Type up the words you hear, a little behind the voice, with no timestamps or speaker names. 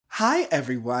Hi,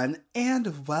 everyone,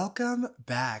 and welcome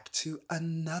back to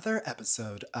another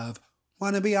episode of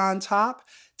Wanna Be on Top.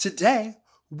 Today,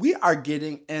 we are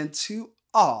getting into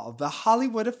all the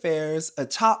Hollywood affairs a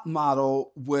top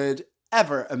model would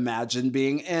ever imagine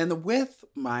being in with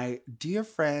my dear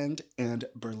friend and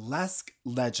burlesque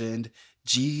legend,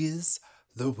 Jeez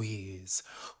Louise.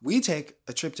 We take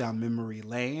a trip down memory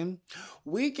lane.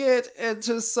 We get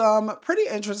into some pretty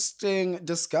interesting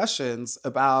discussions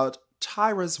about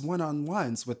Tyra's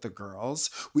one-on-ones with the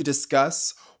girls. We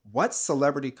discuss what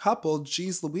celebrity couple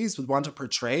Jeez Louise would want to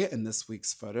portray in this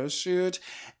week's photo shoot.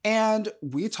 And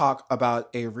we talk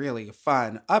about a really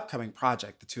fun upcoming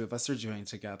project the two of us are doing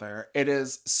together. It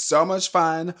is so much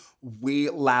fun.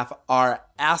 We laugh our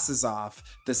asses off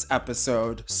this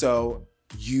episode, so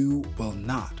you will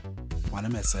not want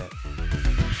to miss it.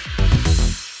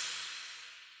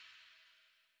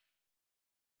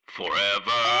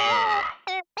 Forever.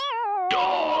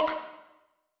 Dog.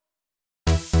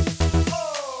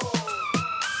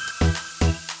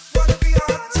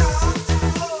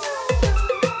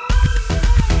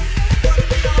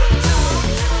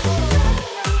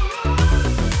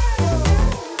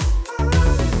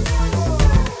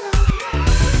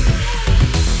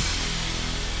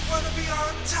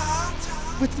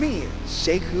 With me,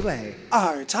 Shea Coulee.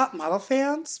 Are top model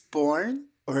fans born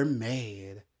or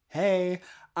made? Hey,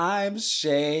 I'm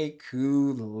Shea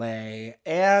Coulee,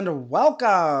 and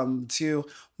welcome to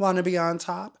Wanna Be on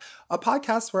Top, a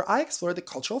podcast where I explore the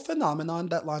cultural phenomenon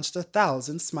that launched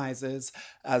 1,000 smizes.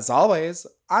 As always,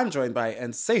 I'm joined by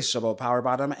insatiable power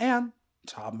bottom and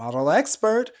top model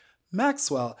expert,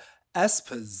 Maxwell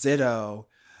Esposito.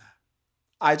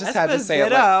 I just had to say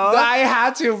it. I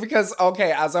had to because,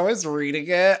 okay, as I was reading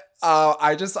it,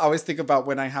 I just always think about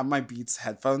when I have my Beats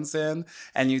headphones in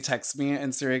and you text me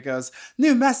and Siri goes,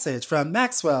 new message from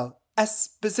Maxwell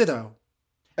Esposito.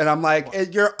 And I'm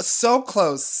like, you're so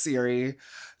close, Siri.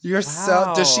 You're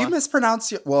so, does she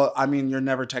mispronounce you? Well, I mean, you're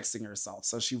never texting yourself,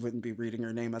 so she wouldn't be reading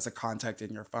your name as a contact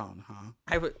in your phone,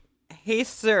 huh? Hey,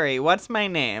 Siri, what's my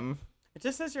name? It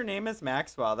just says your name is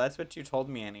Maxwell. That's what you told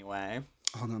me anyway.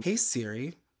 Hold on. Hey,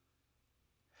 Siri.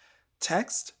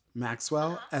 Text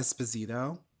Maxwell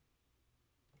Esposito.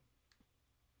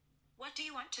 What do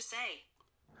you want to say?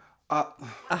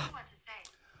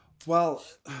 Well,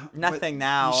 nothing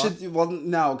now.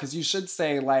 No, because you should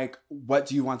say, like, what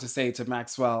do you want to say to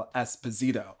Maxwell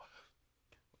Esposito?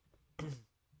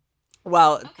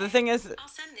 Well, Okay, the thing is, I'll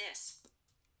send this.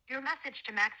 Your message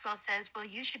to Maxwell says, well,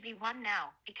 you should be one now,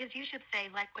 because you should say,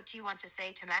 like, what do you want to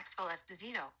say to Maxwell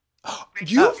Esposito?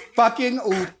 You fucking...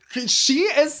 She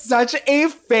is such a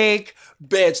fake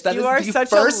bitch. That you is are the such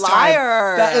first a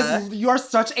liar. You are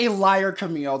such a liar,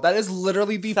 Camille. That is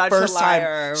literally the Such first a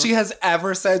liar. time she has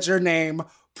ever said your name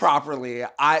properly.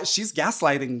 She's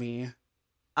gaslighting me.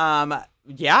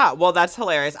 Yeah, well, that's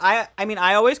hilarious. I mean,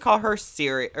 I always call her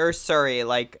Suri,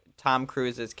 like Tom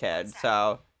Cruise's kid.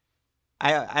 So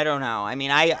I don't know. I mean,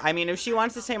 if she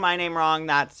wants to say my name wrong,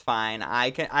 that's fine.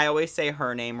 I always say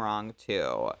her name wrong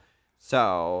too.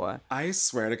 So I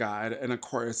swear to God, and of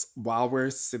course, while we're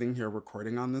sitting here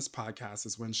recording on this podcast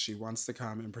is when she wants to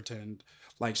come and pretend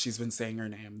like she's been saying her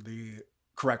name the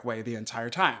correct way the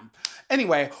entire time.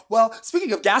 Anyway, well,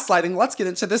 speaking of gaslighting, let's get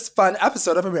into this fun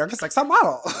episode of America's Next Top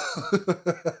Model.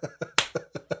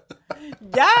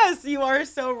 Yes, you are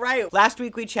so right. Last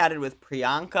week we chatted with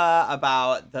Priyanka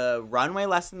about the runway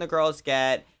lesson the girls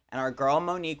get, and our girl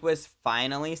Monique was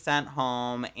finally sent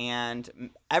home, and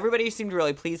everybody seemed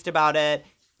really pleased about it.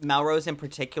 Melrose in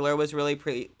particular was really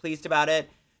pleased about it.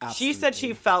 Absolutely. She said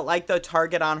she felt like the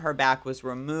target on her back was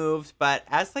removed, but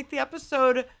as like the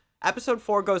episode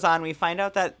 4 goes on, we find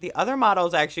out that the other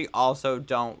models actually also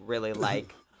don't really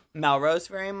like Melrose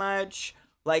very much.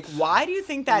 Like, why do you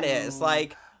think that is?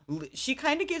 Like, she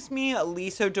kind of gives me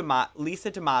Lisa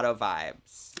D'Amato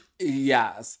vibes.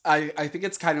 Yes, I think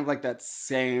it's kind of like that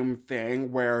same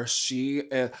thing where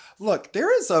look,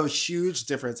 there is a huge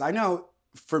difference. I know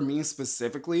for me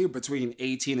specifically between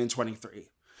 18 and 23.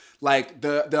 Like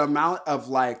the amount of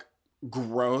like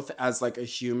growth as like a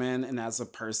human and as a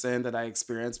person that I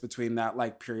experienced between that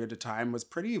like period of time was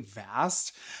pretty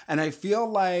vast. And I feel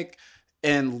like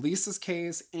in Lisa's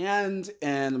case and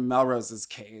in Melrose's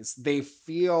case, they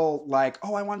feel like,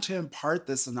 oh, I want to impart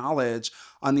this knowledge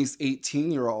on these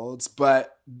 18-year-olds,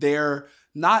 but they're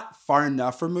not far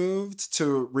enough removed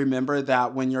to remember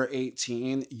that when you're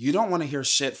 18, you don't want to hear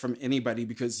shit from anybody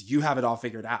because you have it all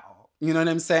figured out. You know what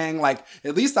I'm saying? Like,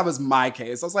 at least that was my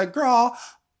case. I was like, girl,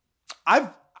 I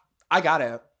got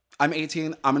it. I'm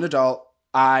 18. I'm an adult.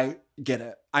 I get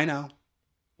it. I know.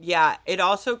 Yeah, it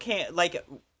also can't, like,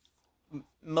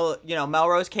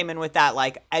 Melrose came in with that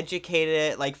like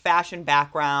educated, like fashion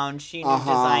background. She knew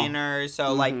designers.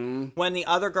 So like when the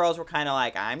other girls were kind of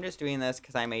like, I'm just doing this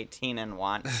because I'm 18 and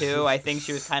want to, I think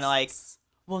she was kind of like,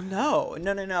 well, no.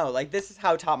 Like, this is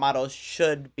how top models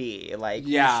should be. Like,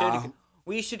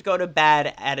 we should go to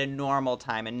bed at a normal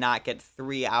time and not get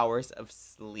 3 hours of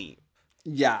sleep.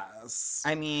 Yes.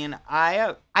 I mean,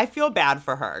 I feel bad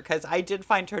for her because I did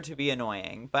find her to be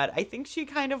annoying, but I think she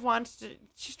kind of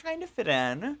she's trying to fit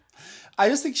in. I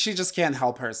just think she just can't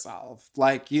help herself.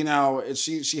 Like,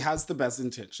 she has the best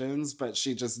intentions, but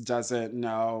she just doesn't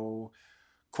know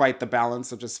quite the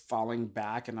balance of just falling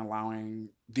back and allowing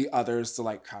the others to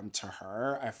like come to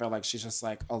her. I feel like she's just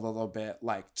like a little bit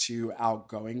like too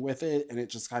outgoing with it, and it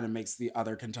just kind of makes the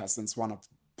other contestants want to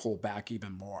pull back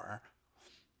even more.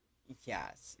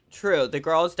 Yes, true. The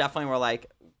girls definitely were like,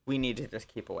 we need to just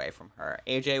keep away from her.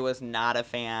 AJ was not a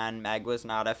fan. Meg was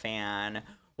not a fan.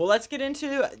 Well, let's get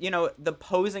into, the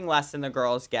posing lesson the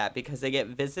girls get, because they get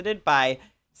visited by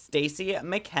Stacey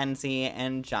McKenzie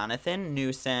and Jonathan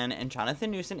Newson. And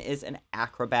Jonathan Newson is an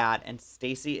acrobat and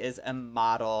Stacey is a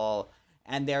model.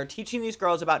 And they're teaching these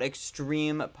girls about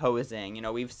extreme posing.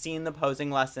 We've seen the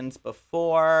posing lessons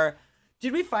before.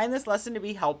 Did we find this lesson to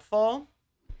be helpful?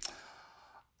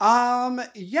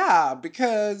 Yeah,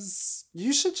 because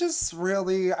you should just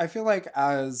really, I feel like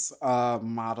as a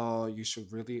model, you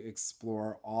should really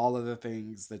explore all of the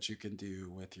things that you can do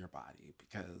with your body,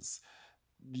 because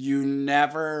you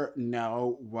never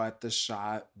know what the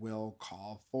shot will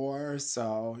call for.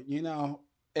 So,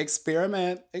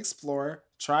 experiment, explore,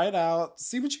 try it out,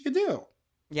 see what you can do.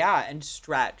 Yeah, and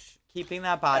stretch. Keeping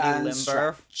that body And limber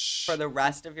stretch. for the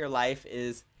rest of your life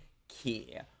is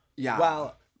key. Yeah.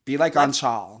 Well, be like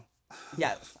Anchal.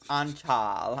 yes,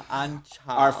 Anchal.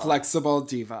 Our flexible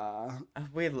diva.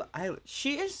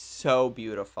 She is so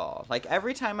beautiful. Like,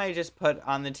 every time I just put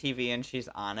on the TV and she's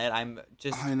on it, I'm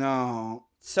just I know.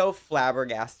 so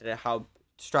flabbergasted at how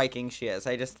striking she is.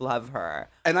 I just love her.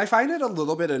 And I find it a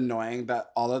little bit annoying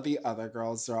that all of the other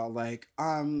girls are all like,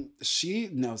 she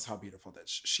knows how beautiful that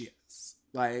she is.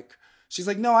 Like, she's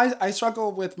like, no, I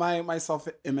struggle with my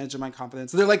self-image and my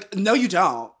confidence. And they're like, no, you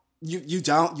don't. You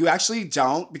don't. You actually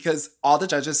don't, because all the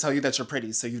judges tell you that you're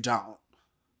pretty, so you don't.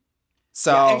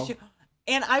 So... Yeah,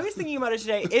 and I was thinking about it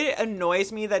today. It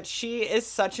annoys me that she is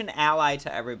such an ally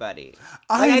to everybody.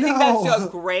 I think that's know.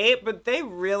 great, but they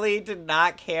really did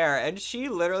not care. And she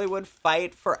literally would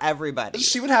fight for everybody.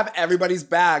 She would have everybody's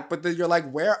back, but then you're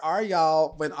like, where are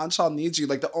y'all when Anchal needs you?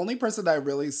 Like, the only person that I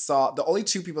really saw, the only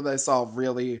two people that I saw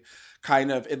really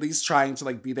kind of at least trying to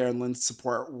like be there and lend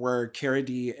support were Cara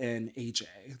D and AJ.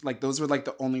 Like, those were like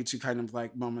the only two kind of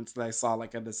like moments that I saw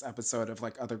like in this episode of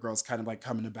like other girls kind of like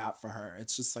coming to bat for her.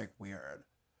 It's just like weird.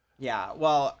 Yeah,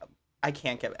 well, I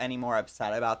can't get any more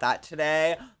upset about that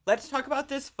today. Let's talk about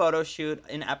this photo shoot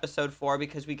in episode 4,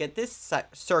 because we get this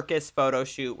circus photo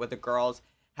shoot where the girls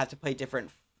have to play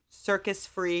different circus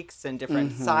freaks and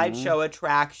different sideshow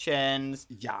attractions.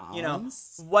 Yeah.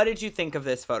 What did you think of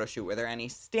this photo shoot? Were there any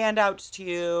standouts to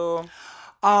you?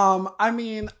 I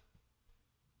mean,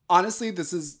 honestly,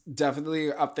 this is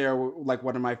definitely up there, like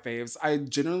one of my faves. I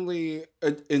genuinely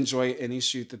enjoy any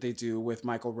shoot that they do with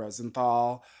Michael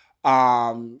Rosenthal.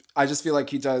 I just feel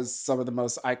like he does some of the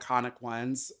most iconic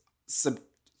ones,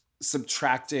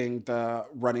 subtracting the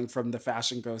running from the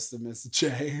fashion ghost of Miss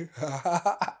J.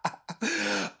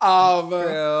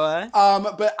 But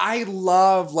I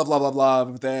love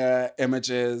the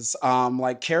images.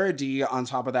 Like Cara D on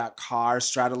top of that car,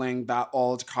 straddling that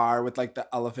old car with like the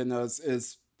elephant nose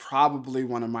is probably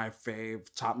one of my fave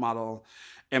top model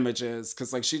images,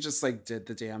 because like she just like did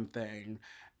the damn thing.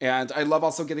 And I love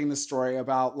also getting the story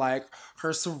about like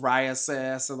her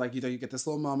psoriasis, and like, you get this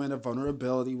little moment of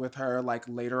vulnerability with her like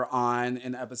later on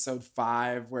in episode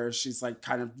 5, where she's like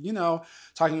kind of,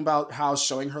 talking about how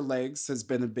showing her legs has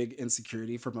been a big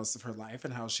insecurity for most of her life,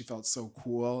 and how she felt so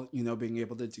cool, being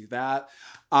able to do that.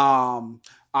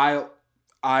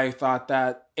 I thought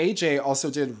that AJ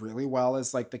also did really well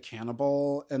as like the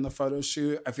cannibal in the photo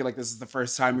shoot. I feel like this is the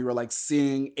first time we were like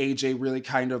seeing AJ really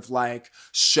kind of like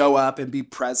show up and be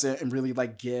present and really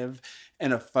like give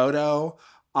in a photo.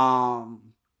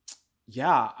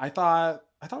 Yeah, I thought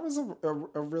it was a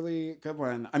really good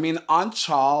one. I mean,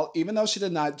 Anchal, even though she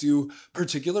did not do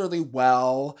particularly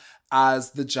well as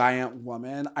the giant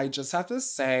woman, I just have to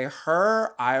say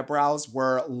her eyebrows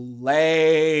were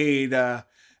laid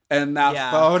in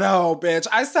that photo, bitch.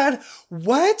 I said,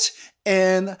 what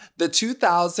in the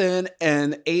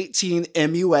 2018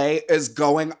 MUA is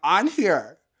going on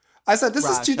here? I said, this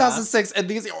Raja. is 2006, and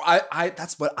these, I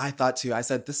that's what I thought too. I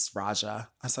said, this is Raja.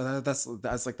 I said, that's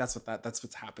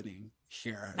what's happening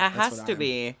here. That That's has what to I'm,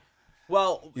 be.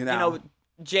 Well, you know.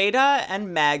 Jada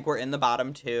and Meg were in the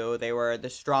bottom two. They were the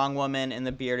strong woman and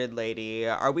the bearded lady.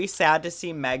 Are we sad to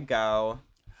see Meg go?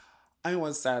 I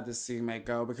was sad to see Meg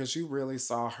go because you really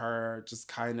saw her just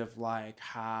kind of like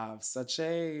have such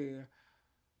a,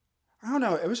 I don't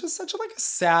know, it was just such a, like a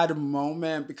sad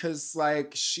moment because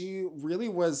like she really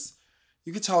was,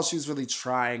 you could tell she was really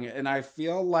trying. And I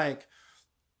feel like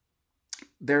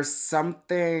there's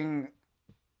something,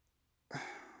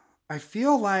 I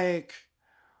feel like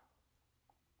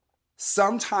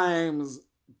sometimes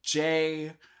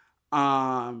Jay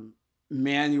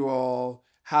Manuel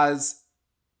has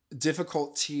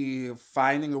difficulty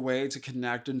finding a way to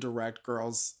connect and direct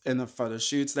girls in the photo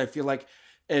shoots. And I feel like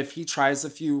if he tries a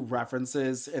few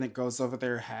references and it goes over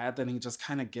their head, then he just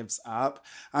kind of gives up.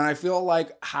 And I feel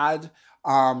like had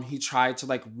he tried to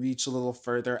like reach a little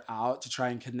further out to try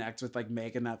and connect with like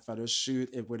Meg in that photo shoot,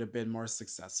 it would have been more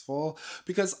successful.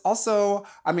 Because also,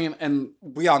 I mean, and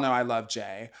we all know I love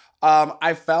Jay.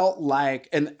 I felt like,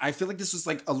 and I feel like this was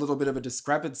like a little bit of a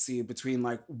discrepancy between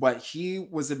like what he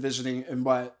was envisioning and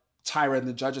what Tyra and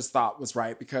the judges thought was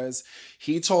right, because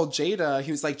he told Jada,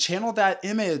 he was like, channel that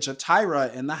image of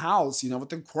Tyra in the house, you know, with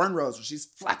the cornrows where she's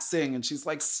flexing and she's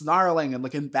like snarling and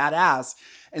looking badass.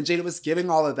 And Jada was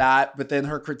giving all of that, but then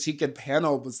her critique in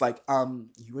panel was like,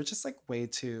 you were just like way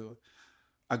too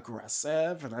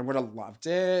aggressive, and I would have loved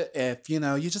it if, you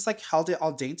know, you just like held it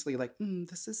all daintily, like,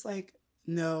 this is like,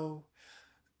 no,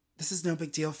 this is no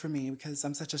big deal for me because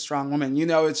I'm such a strong woman. You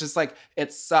know, it's just like,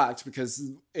 it sucked because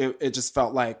it just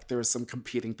felt like there was some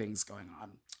competing things going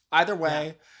on. Either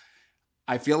way,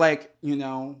 I feel like, you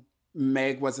know,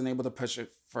 Meg wasn't able to push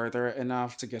it further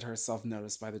enough to get herself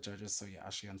noticed by the judges. So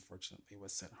yeah, she unfortunately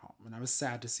was sent home. And I was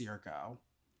sad to see her go.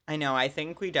 I know. I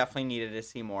think we definitely needed to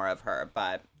see more of her,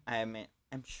 but I'm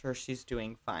sure she's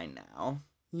doing fine now.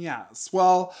 Yes.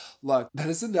 Well, look, that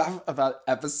is enough about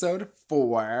episode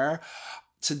 4.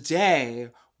 Today,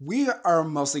 we are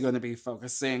mostly going to be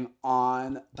focusing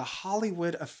on the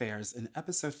Hollywood affairs in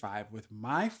episode 5 with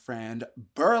my friend,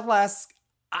 burlesque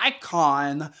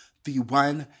icon, the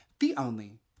one, the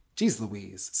only, Jeez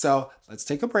Louise. So let's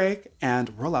take a break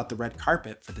and roll out the red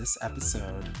carpet for this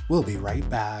episode. We'll be right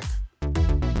back.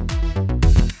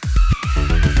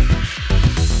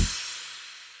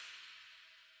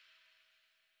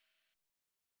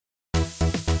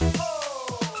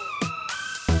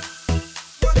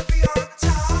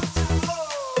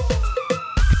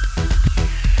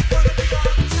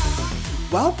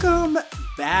 Welcome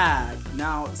back.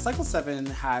 Now, Cycle 7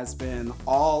 has been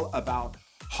all about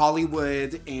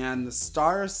Hollywood and the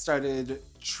star-studded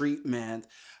treatment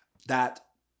that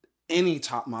any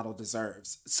top model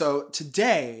deserves. So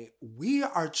today, we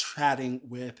are chatting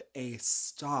with a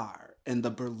star in the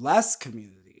burlesque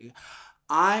community.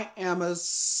 I am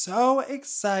so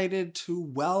excited to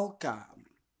welcome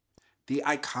the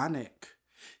iconic,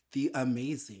 the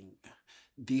amazing,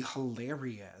 the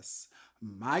hilarious,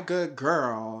 my good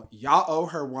girl. Y'all owe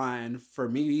her one for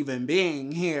me even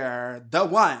being here. The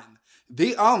one,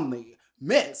 the only,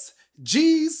 Miss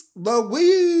Jeez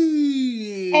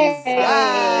Louise. Hey,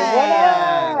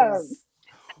 Yes.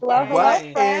 what up? Hello, What hello,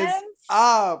 is friends.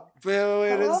 up, boo?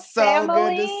 It Hello, is so good to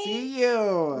family. see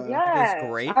you. Yes, It is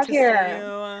great out to here. see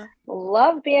you.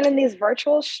 Love being in these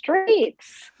virtual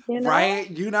streets. You know, Right?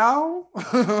 You know?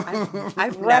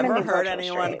 I've Running never the heard virtual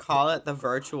anyone streets. call it the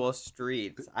virtual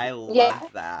streets. I love Yeah.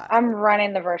 that. I'm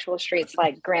running the virtual streets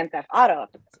like Grand Theft Auto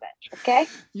up in this bitch. Okay,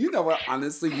 You know what?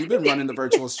 Honestly, you've been running the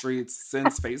virtual streets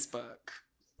since Facebook.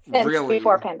 since Really?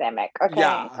 before pandemic. Okay,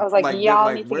 Yeah. I was like, good,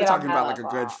 y'all need to we're get talking on about my like a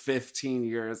level. good 15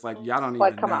 years. Like, y'all don't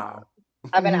Like, even come know. on.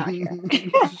 I've been out here.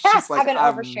 She's like, I've been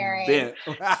oversharing been-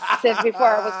 since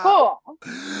before it was cool.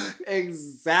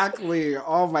 Exactly.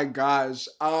 Oh my gosh.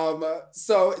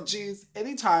 So geez,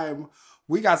 anytime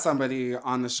we got somebody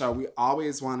on the show, we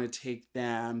always want to take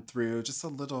them through just a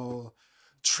little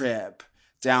trip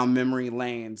down memory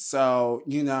lane. So,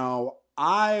 you know,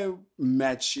 I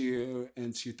met you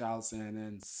in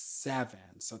 2007.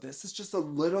 So this is just a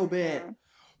little bit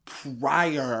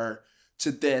prior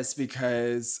to this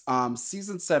because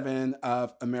season 7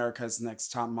 of America's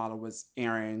Next Top Model was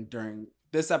airing during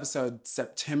this episode,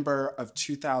 September of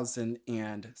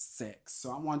 2006.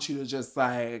 So I want you to just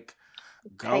like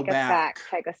go Take us back.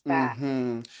 Take us back.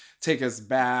 Take us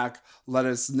back. Let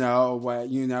us know what,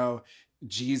 you know,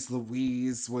 Jeez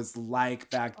Louise was like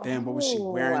back then. What was she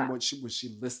wearing? Oh. What was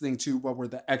she listening to? What were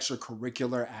the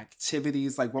extracurricular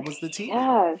activities? Like, what was the tea?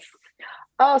 Yes.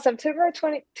 Oh, September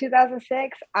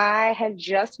 2006, I had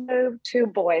just moved to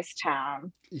Boys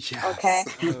Town. Yes. Okay.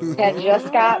 Had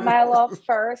just got my little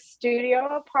first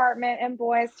studio apartment in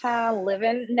Boys Town,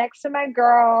 living next to my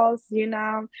girls. We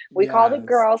called it Yes.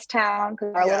 Girls Town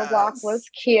because our little block Yes. was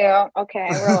cute. Okay.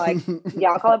 We're like,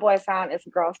 y'all call it Boys Town. It's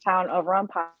Girls Town over on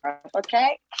Pine Grove.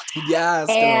 Okay. Yes,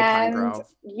 good old Pine And Grove.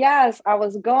 yes, I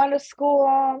was going to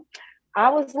school. I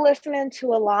was listening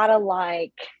to a lot of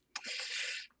I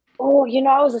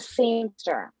was a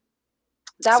seamster.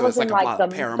 That So was it's in like a like lot of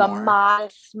the Paramore.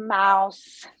 Modest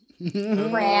Mouse,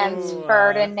 Franz Ooh.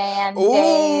 Ferdinand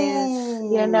days,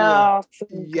 Ooh.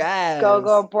 some Yes.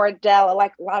 Go-Go Bordello,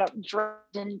 like a lot of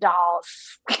Dresden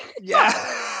Dolls. Yeah.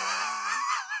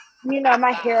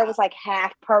 My hair was like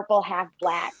half purple, half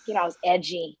black. I was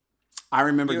edgy. I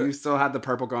remember you still had the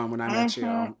purple going when I met you.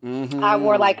 Mhm. I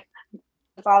wore like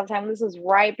all the time. This was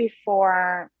right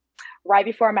before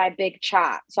my big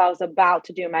chop. So I was about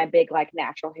to do my big like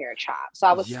natural hair chop. So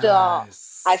I was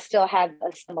I still had the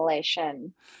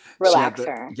assimilation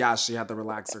relaxer. She had the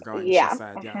relaxer going. Yeah. She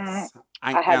said, yes.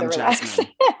 I had am the Jasmine.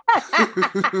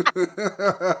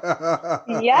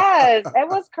 Yes, it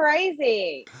was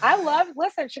crazy.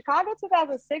 Listen, Chicago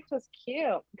 2006 was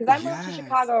cute because I moved to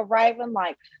Chicago right when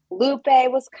like Lupe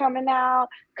was coming out,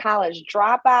 College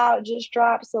Dropout just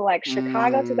dropped. So like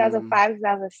Chicago 2005,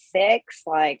 2006,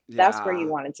 like that's where you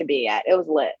wanted to be at. It was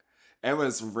lit. It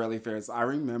was really fierce. I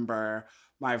remember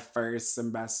my first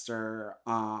semester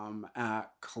at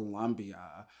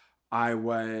Columbia. I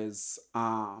was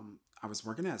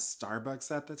working at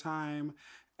Starbucks at the time.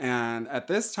 And at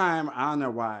this time, I don't know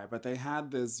why, but they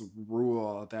had this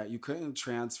rule that you couldn't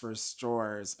transfer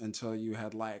stores until you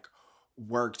had like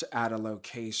worked at a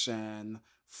location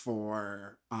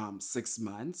for 6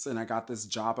 months. And I got this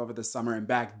job over the summer. And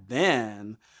back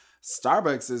then,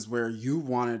 Starbucks is where you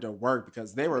wanted to work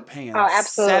because they were paying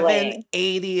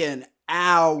 $7.80 an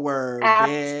hour.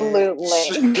 Absolutely.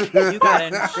 You got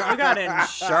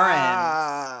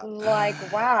insurance.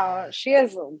 Like, wow, she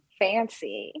is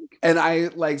fancy. And I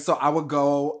would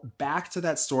go back to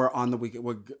that store on the weekend.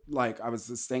 I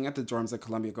was staying at the dorms at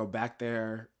Columbia, go back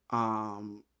there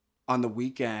on the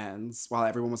weekends while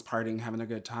everyone was partying, having a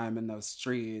good time in those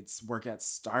streets, work at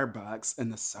Starbucks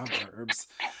in the suburbs.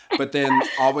 But then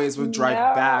always would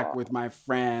drive back with my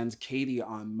friend Katie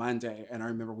on Monday. And I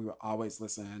remember we would always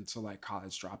listen to like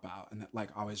College Dropout and like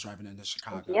always driving into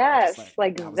Chicago. Yes,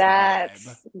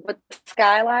 that's with the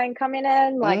skyline coming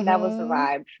in. Like that was the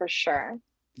vibe for sure.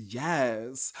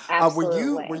 Yes.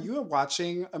 Absolutely. Were you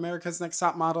watching America's Next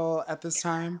Top Model at this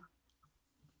time?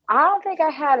 I don't think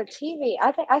I had a TV.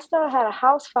 I think I still had a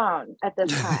house phone at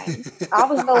this time. I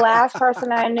was the last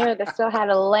person I knew that still had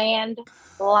a land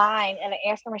line and an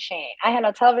answer machine. I had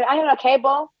no television. I had no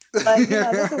cable. But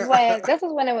this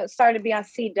is when it started to be on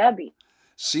CW.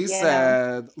 She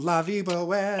said, "La Vie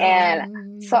Boheme."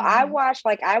 And so I watched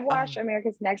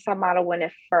America's Next Top Model when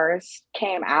it first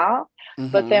came out.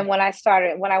 Mm-hmm. But then when I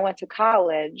went to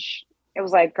college, it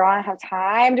was like, girl, I don't have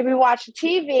time to be watching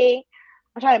TV.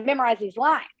 I'm trying to memorize these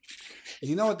lines.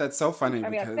 You know what? That's so funny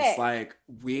because like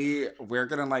we're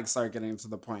gonna like start getting to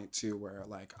the point too where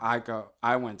like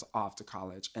I went off to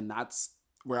college and that's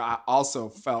where I also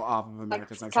fell off of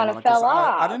America's Next Top Model because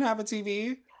I didn't have a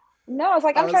TV. No, it's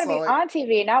like I'm trying to be on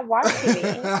TV, not watch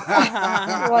TV.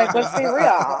 Like, let's be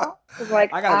real. It's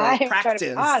like I'm trying to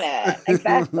be on it.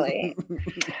 Exactly.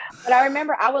 But I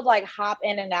remember I would like hop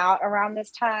in and out around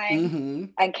this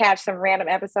time and catch some random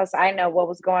episodes. So I know what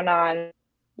was going on,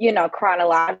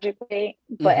 chronologically.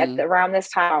 But around this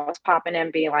time, I was popping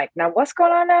in, being like, "Now, what's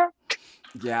going on now?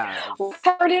 Yeah, what's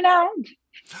happening now?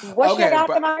 What should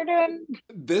I doing?"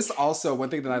 This also, one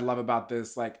thing that I love about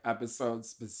this like episode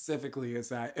specifically is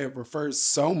that it refers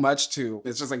so much to,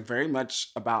 it's just like very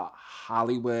much about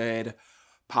Hollywood,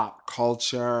 pop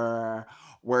culture.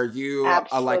 Were you like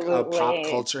a pop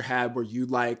culture head? Were you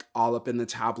like all up in the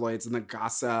tabloids and the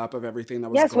gossip of everything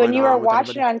that was going on? Yes, when you were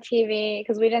watching on TV,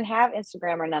 because we didn't have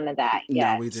Instagram or none of that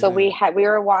yet. No, we didn't. So we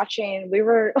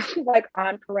were like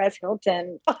on Perez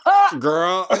Hilton.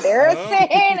 Girl. Embarrassing.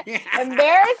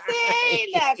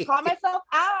 Call myself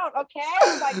out,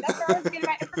 okay? Like that's where I was getting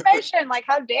my information. Like,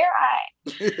 how dare I?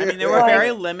 I mean, there were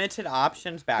very limited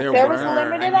options back then. There was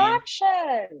limited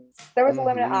options. There was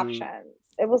limited options.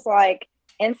 It was like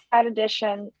Inside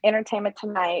Edition, Entertainment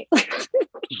Tonight,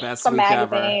 best some week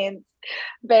magazines,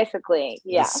 ever. Basically,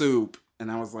 yeah. The Soup,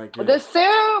 and I was like, the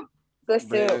Soup.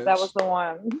 That was the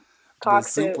one. Talk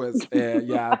Soup was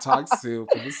Talk Soup.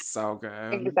 It was so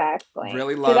good. Exactly.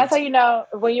 Really loved. See, that's how you know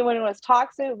when it was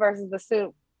Talk Soup versus the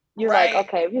Soup. You're like,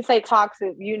 okay, if you say talk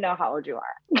soup, you know how old you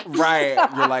are. Right.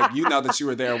 You're like, you know that you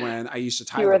were there when Aisha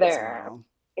Tyler you were was there. around.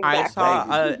 I Exactly.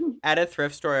 saw at a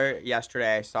thrift store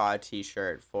yesterday. I saw a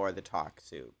T-shirt for the Talk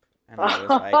Soup, and I was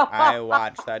like, I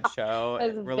watched that show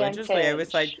It's religiously. I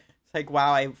was like,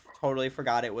 wow, I totally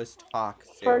forgot it was Talk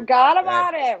Soup. Forgot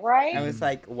about it, right? I was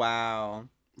like, wow.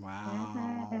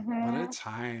 Wow. What a Mhm.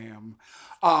 time.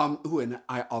 Ooh, and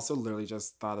I also literally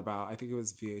just thought about, I think it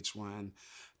was VH1,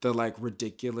 the like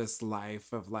ridiculous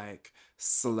life of like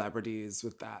celebrities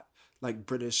with that like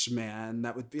British man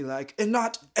that would be like, and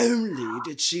not only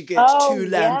did she get Oh, 2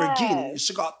 Lamborghinis, yes.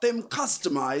 she got them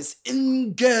customized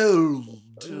in gold.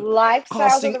 Lifestyles of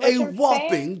Costing the a rich and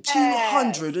whopping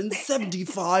famous.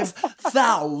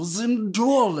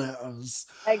 $275,000.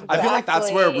 Exactly. I feel like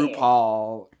that's where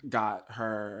RuPaul got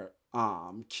her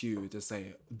cue to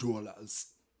say dollars.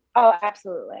 Oh,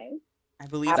 absolutely. I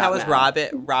believe that was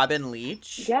Robin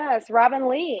Leach. Yes, Robin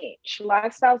Leach.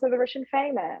 Lifestyles of the rich and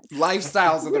famous.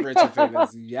 Lifestyles of the rich and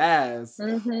famous. Yes.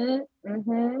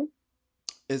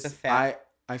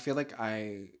 I feel like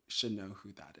I should know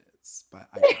who that is, but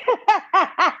I don't.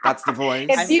 That's the voice.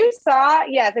 If you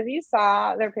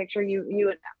saw their picture, you would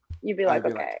know. You'd be like,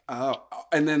 okay. Oh,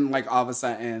 and then like all of a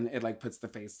sudden it like puts the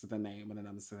face to the name, and then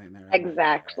I'm sitting there.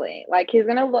 Exactly. Like he's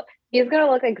gonna look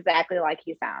exactly like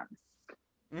he sounds.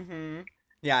 Mm-hmm.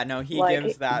 Yeah, no, he Like,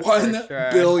 gives that 1 for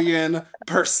sure.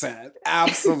 billion%.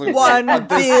 Absolutely. 1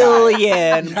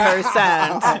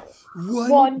 billion%.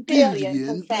 1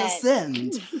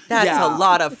 billion%. That's a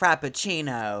lot of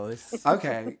frappuccinos.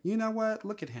 Okay, you know what?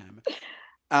 Look at him.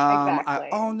 Exactly.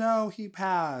 Oh no, he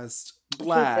passed.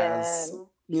 Bless.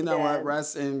 You know what?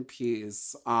 Rest in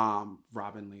peace,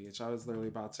 Robin Leach. I was literally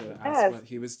about to ask what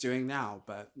he was doing now,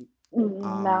 but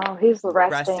no, he's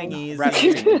resting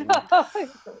easy.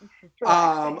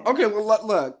 Okay, well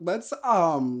look, let's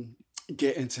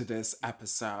get into this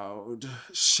episode,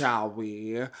 shall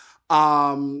we?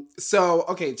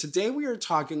 Okay, today we are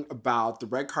talking about the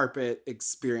red carpet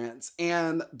experience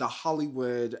and the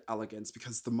Hollywood elegance,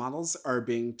 because the models are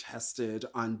being tested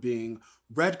on being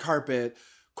red carpet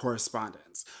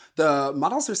correspondents. The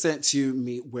models are sent to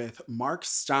meet with Mark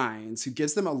Steins, who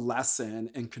gives them a lesson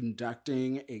in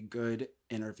conducting a good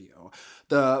interview.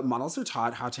 The models are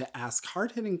taught how to ask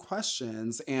hard-hitting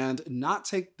questions and not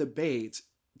take the bait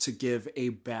to give a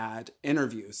bad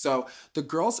interview. So the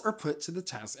girls are put to the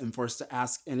test and forced to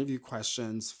ask interview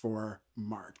questions for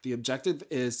Mark. The objective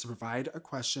is to provide a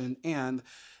question and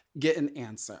get an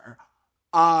answer.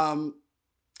 Do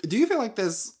you feel like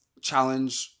this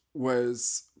challenge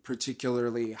was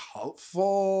particularly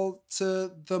helpful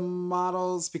to the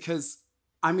models? Because,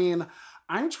 I mean,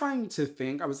 I'm trying to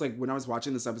think, I was like, when I was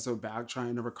watching this episode back,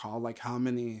 trying to recall like how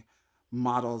many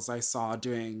models I saw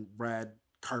doing red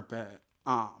carpet.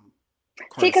 See,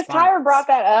 because Tyra brought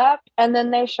that up, and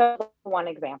then they showed one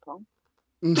example.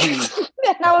 Mm-hmm.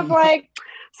 And I was like,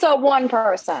 so one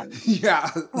person has done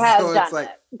it,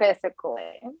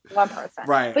 basically. One person.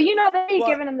 Right. But they're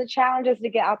giving them the challenges to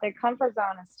get out their comfort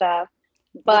zone and stuff.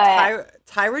 But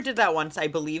Tyra did that once. I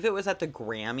believe it was at the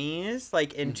Grammys,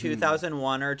 like in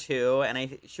 2001 or 2,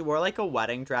 and she wore like a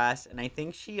wedding dress, and I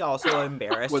think she also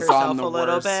embarrassed herself a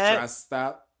little bit. Dress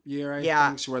that year, I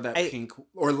think she wore that pink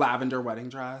or lavender wedding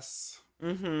dress.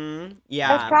 Mm-hmm. Yeah,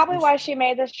 that's probably why she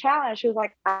made this challenge. She was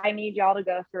like, I need y'all to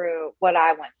go through what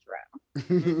I went through.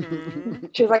 Mm-hmm.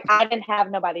 She was like, I didn't have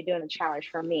nobody doing the challenge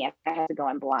for me. I had to go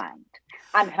in blind.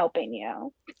 I'm helping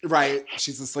you. Right.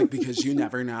 She's just like, because you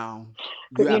never know.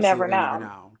 You never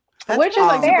know. That's which what is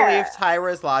I like fair. to believe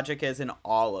Tyra's logic is in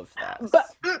all of this. But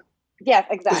yes,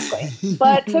 exactly.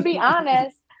 But to be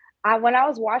honest, when I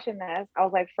was watching this, I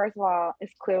was like, first of all,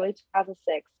 it's clearly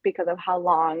 2006 because of how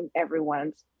long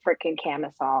everyone's freaking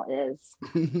camisole is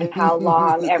and how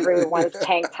long everyone's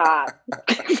tank top.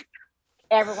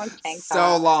 Everyone's tank top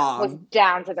so long was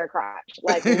down to their crotch,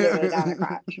 like literally down to their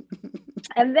crotch.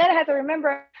 And then I had to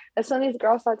remember, as soon as these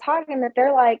girls start talking, that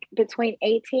they're like between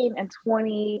 18 and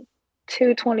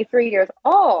 22, 23 years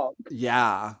old.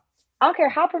 Yeah. I don't care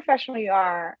how professional you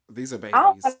are. These are babies.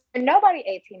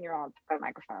 Nobody 18-year-old for a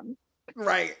microphone.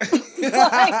 Right.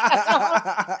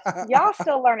 Y'all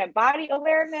still learning body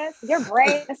awareness. Your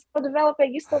brain is still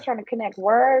developing. You still trying to connect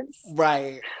words.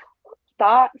 Right.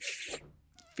 Thoughts.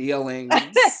 Feelings.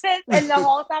 And the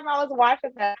whole time I was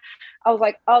watching that, I was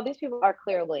like, oh, these people are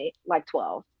clearly like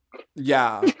 12.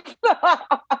 Yeah.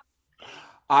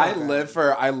 I live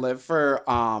for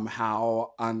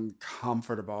how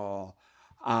uncomfortable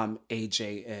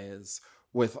AJ is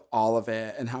with all of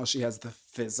it, and how she has the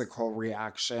physical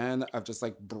reaction of just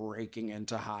like breaking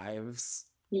into hives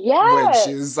When Yes.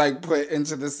 she's like put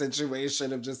into the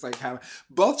situation of just like having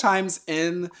both times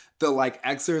in the like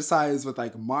exercise with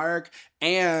like Mark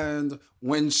and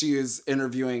when she is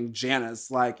interviewing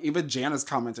Janice, like even Janice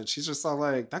commented, she's just all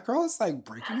like, that girl is like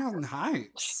breaking out in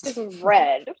hives. This is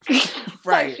red.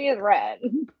 Right. Like, she is red.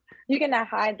 You cannot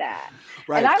hide that.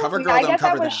 Right. And I Don't guess I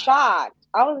cover was that. shocked.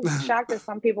 I was shocked that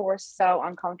some people were so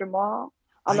uncomfortable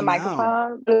on the I know.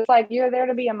 microphone. But it's like, you're there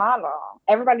to be a model.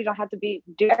 Everybody don't have to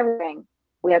do everything.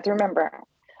 We have to remember.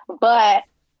 But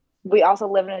we also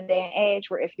live in a day and age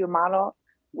where if you model,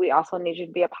 we also need you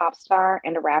to be a pop star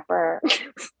and a rapper.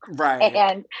 Right.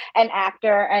 And an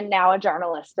actor and now a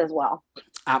journalist as well.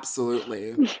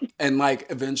 Absolutely. And like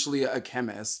eventually a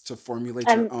chemist to formulate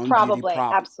And your own probably, beauty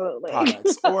absolutely.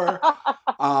 products. Or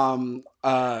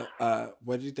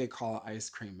what do they call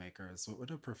ice cream makers? What would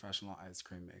a professional ice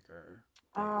cream maker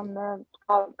be? They're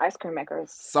called ice cream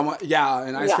makers.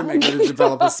 An ice cream maker to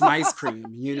develop a ice cream,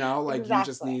 you know? Like you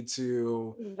just Exactly. need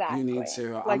to Exactly. you need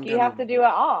to Like you have to do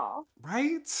it all.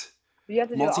 Right? You have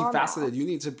to do it all now. Multifaceted. You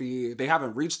need to be they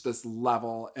haven't reached this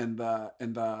level in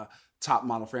the top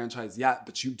model franchise yet,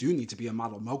 but you do need to be a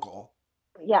model mogul.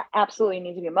 Yeah, absolutely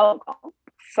need to be a mogul.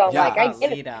 So Yeah. like I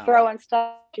get it, throwing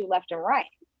stuff to left and right.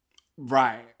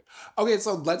 Right. Okay,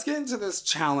 so let's get into this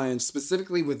challenge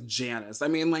specifically with Janice. I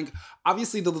mean, like,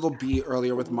 obviously the little beat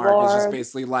earlier with Mark is just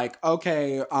basically like,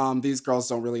 okay, these girls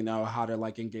don't really know how to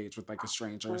like engage with like a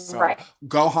stranger. So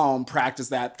go home, practice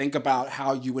that, think about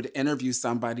how you would interview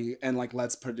somebody and like,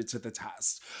 let's put it to the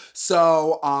test.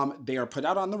 So they are put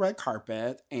out on the red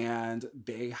carpet and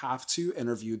they have to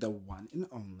interview the one and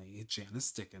only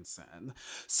Janice Dickinson.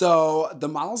 So the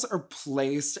models are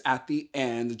placed at the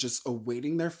end, just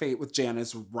awaiting their fate with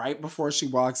Janice right before she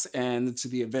walks into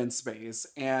the event space.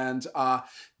 And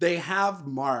they have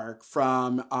Mark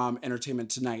from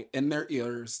Entertainment Tonight in their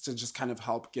ears to just kind of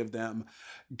help give them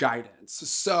guidance.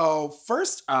 So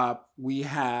first up, we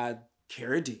had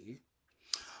Cara D,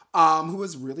 who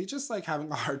was really just like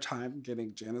having a hard time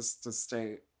getting Janice to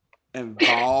stay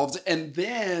involved. And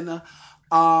then,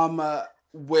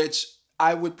 which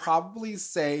I would probably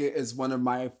say is one of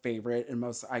my favorite and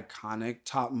most iconic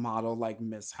top model like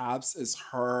mishaps is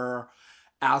her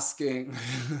asking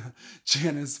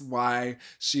Janice why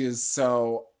she is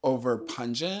so over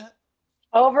pungent.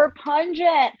 Over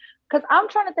pungent. Because I'm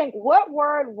trying to think, what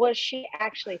word was she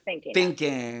actually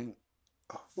thinking?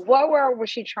 What word was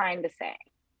she trying to say?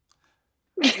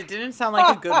 It didn't sound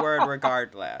like a good word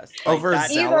regardless. Like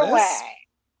Overzealous? Either way.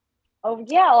 Oh,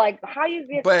 yeah, like how you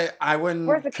get... But I wouldn't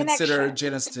consider connection?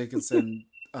 Janice Dickinson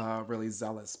a really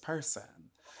zealous person.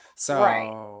 So...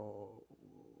 Right.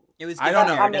 It was I don't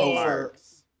know. I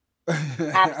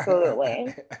mean,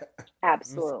 absolutely.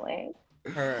 Absolutely.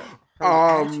 Her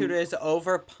attitude is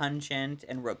over pungent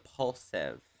and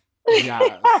repulsive.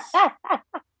 Yes.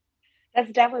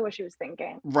 That's definitely what she was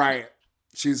thinking. Right.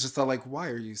 She was just like, why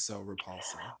are you so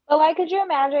repulsive? But like, could you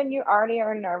imagine you already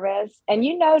are nervous and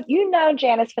you know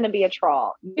Janice finna be a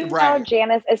troll. You know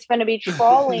Janice is finna be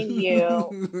trolling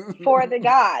you for the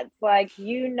gods. Like,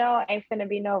 you know ain't finna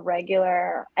be no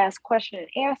regular ask question and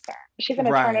answer. She's gonna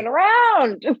turn it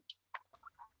around.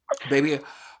 Baby,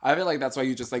 I feel like that's why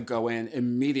you just like go in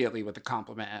immediately with a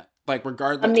compliment. Like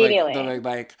regardless, immediately.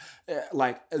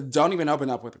 like don't even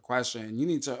open up with a question. You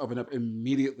need to open up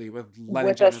immediately with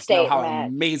letting Janice know how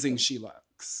amazing she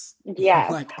looks.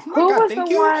 Yes. Like, oh my God, thank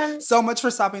you so much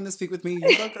for stopping to speak with me.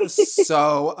 You look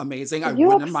so amazing. I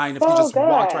wouldn't mind if you just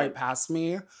walked right past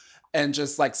me and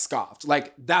just like scoffed.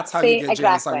 Like that's how you get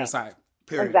Janice on your side.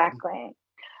 Period. Exactly.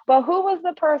 But who was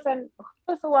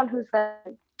the one who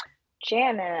said,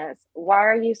 Janice, why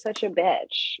are you such a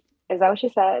bitch? Is that what she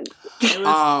said? It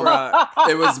was Brooke.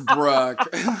 It was Brooke.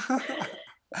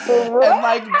 And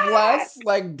like bless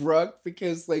like Brooke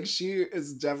because like she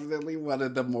is definitely one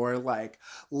of the more like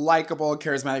likable,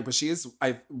 charismatic, but she is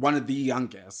one of the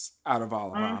youngest out of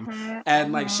all of them.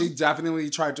 And like she definitely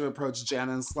tried to approach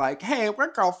Janice like, hey,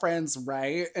 we're girlfriends,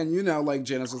 right? And you know, like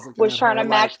Janice was trying to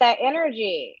match that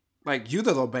energy. Like, you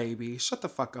little baby, shut the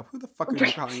fuck up. Who the fuck are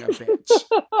you calling a bitch?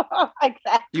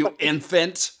 Exactly. You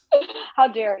infant. How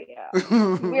dare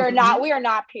you? We are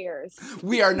not peers.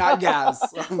 We are not, yes.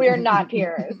 We are not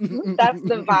peers. That's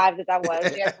the vibe that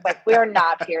was. Like, we are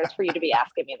not peers for you to be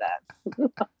asking me this.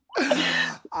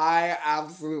 I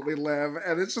absolutely live.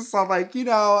 And it's just so like, you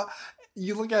know,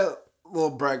 you look at little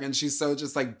Brooke and she's so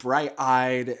just like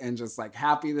bright-eyed and just like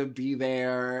happy to be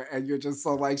there, and you're just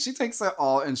so like she takes it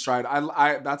all in stride.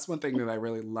 I that's one thing that I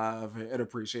really love and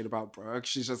appreciate about Brooke.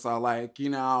 She's just all like, you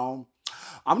know,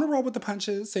 I'm gonna roll with the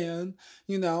punches and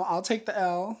you know I'll take the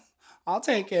L. I'll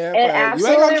take it. It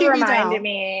absolutely reminded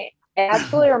me.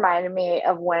 absolutely reminded me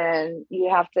of when you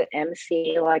have to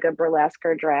MC like a burlesque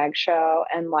or drag show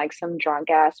and like some drunk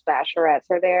ass bachelorettes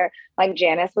are there. Like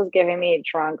Janice was giving me a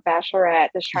drunk bachelorette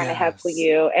that's trying to heckle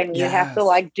you, and you have to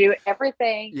like do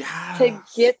everything to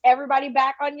get everybody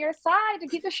back on your side to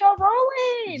keep the show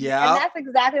rolling. Yeah. And that's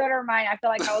exactly what it reminded me. I feel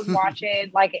like I was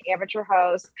watching like an amateur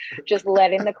host just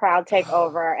letting the crowd take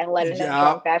over and letting the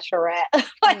drunk bachelorette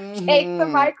like take the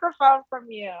microphone from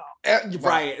you.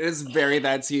 Right. It's very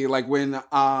that tea. Like when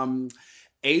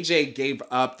AJ gave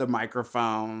up the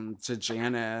microphone to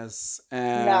Janice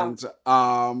and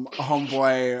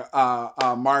homeboy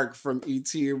Mark from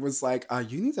ET was like,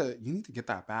 you need to get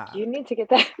that back. You need to get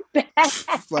that back.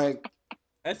 Like,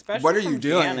 especially what are you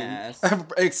doing?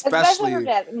 Especially from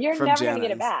Janice. You're never gonna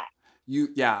get it back.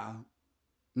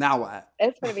 Now what?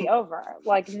 It's gonna be over.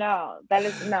 Like, no, that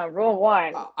is rule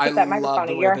one. I that love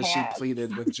the way that she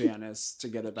pleaded with Janice to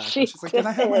get it back. She's like, "Can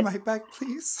I have my mic back,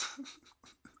 please?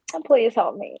 Please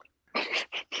help me."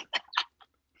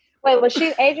 Wait, was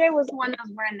she? AJ was the one that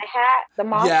was wearing the hat, the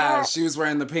moth hat? Yeah, she was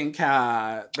wearing the pink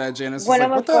hat that Janice when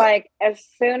was like, as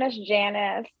soon as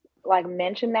Janice like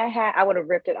mentioned that hat, I would have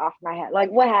ripped it off my head.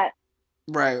 Like, what hat?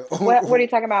 Right. What are you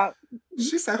talking about?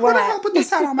 She said, "Who the hell put this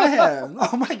hat on my head?"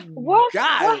 Oh my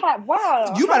God! What?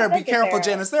 Wow! You better be careful,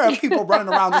 Janice. There are people running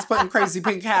around just putting crazy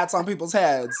pink hats on people's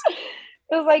heads.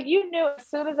 It was like you knew as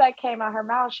soon as that came out her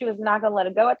mouth, she was not gonna let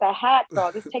it go with the hat.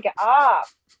 So just take it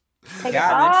off. Take it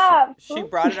off. She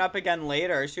brought it up again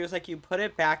later. She was like, "You put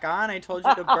it back on. I told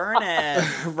you to burn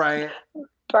it." Right.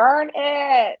 Burn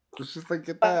it. She's like,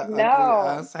 "Get that ugly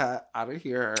ass hat out of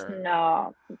here."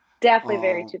 No. Definitely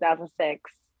very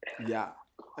 2006. Yeah.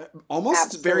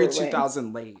 Almost very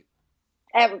 2000 late.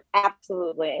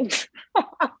 Absolutely.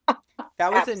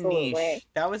 That was a niche.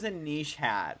 That was a niche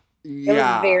hat. Yeah. It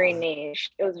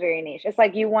was very niche. It's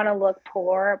like you want to look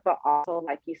poor, but also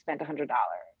like you spent $100.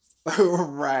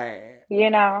 Right. You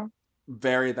know?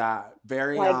 Very that.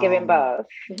 Very like giving both.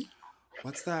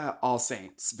 What's that? All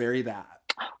Saints. Very that.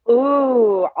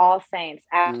 Ooh, All Saints.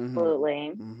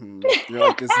 Absolutely. Mm-hmm. You're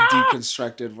like this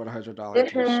deconstructed $100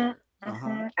 t-shirt.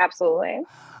 Absolutely.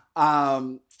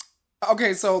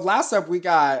 Okay, so last up we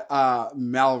got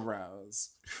Melrose,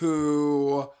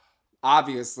 who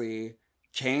obviously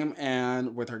came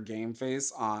in with her game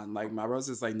face on. Like, Melrose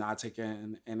is like not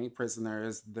taking any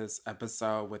prisoners this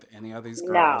episode with any of these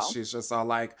girls. No. She's just all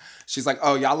like, she's like,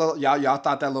 oh, y'all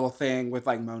thought that little thing with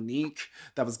like Monique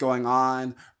that was going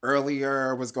on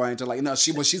earlier was going to like, no,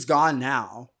 she's gone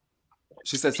now.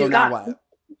 She said, so now what?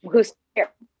 Who's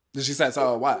here? She said,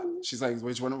 so what? She's like,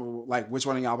 which one of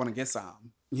y'all want to get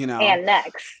some? You know, and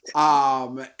next.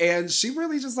 And she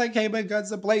really just like came in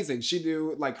guns a-blazing. She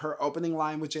knew like her opening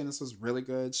line with Janice was really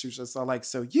good. She was just all like,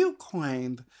 so you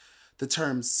coined the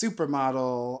term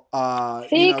supermodel.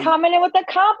 Coming in with a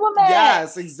compliment.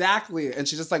 Yes, exactly. And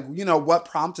she just like, what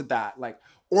prompted that? Like,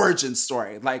 origin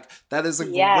story. Like, that is a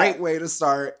great way to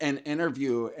start an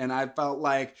interview. And I felt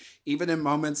like even in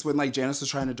moments when like Janice was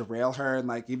trying to derail her and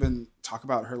like even talk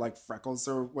about her like freckles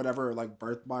or whatever, or, like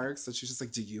birthmarks, and she's just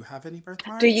like, do you have any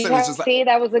birthmarks? Do you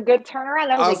that was a good turnaround?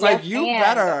 That was I was like, you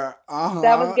better.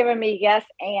 That was giving me yes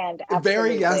and. Absolutely.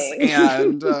 Very yes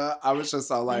and. I was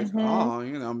just all like,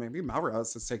 maybe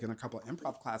Melrose has taken a couple of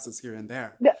improv classes here and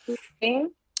there.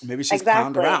 Maybe she's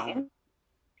clowned around.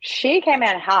 She came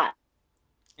in hot.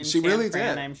 In she really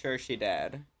Fran, did. I'm sure she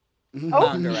did.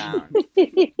 Found around.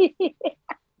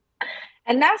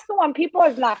 And that's the one people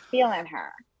are not feeling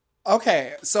her.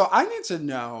 Okay, so I need to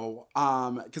know,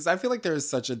 because I feel like there's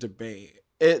such a debate.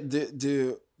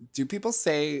 Do people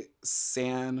say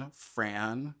San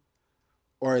Fran,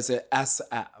 or is it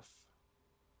SF?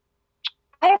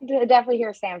 I definitely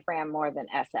hear San Fran more than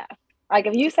SF. Like,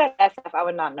 if you said SF, I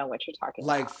would not know what you're talking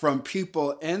about. Like, from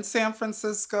people in San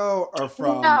Francisco or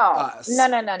from us? No.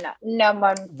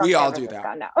 We all do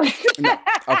that. No. No.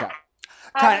 Okay.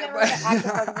 I've never met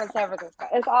actors from San Francisco.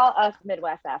 It's all us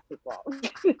Midwest ass people.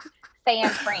 San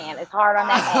Fran. It's hard on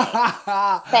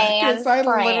that A. San Fran.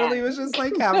 I literally was just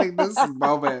like having this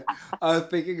moment of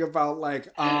thinking about like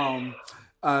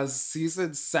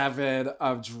season 7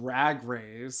 of Drag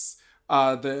Race.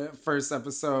 The first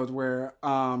episode where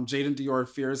Jayden Dior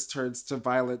Fierce turns to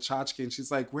Violet Chachki and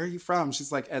she's like, where are you from?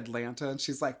 She's like, Atlanta. And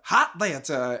she's like,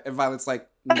 Hotlanta. And Violet's like,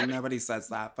 nobody says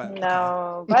that. But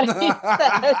nobody says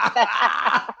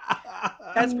that.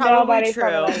 That's probably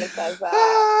true. Says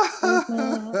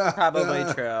that.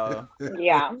 Probably true.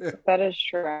 Yeah, that is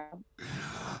true.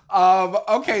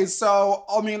 Okay, so,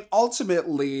 I mean,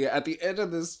 ultimately, at the end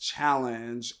of this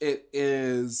challenge, it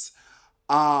is...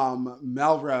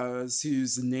 Melrose,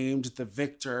 who's named the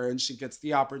victor, and she gets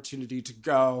the opportunity to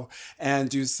go and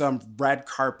do some red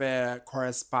carpet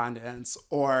correspondence,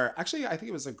 or actually, I think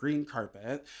it was a green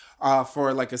carpet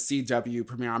for like a CW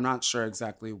premiere. I'm not sure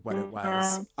exactly what it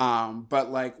was.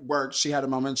 But like she had a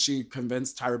moment, she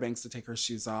convinced Tyra Banks to take her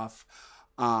shoes off,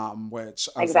 which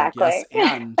I was like, yes,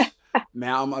 and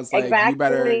ma'am, I was like, you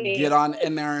better get on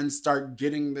in there and start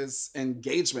getting this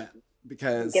engagement.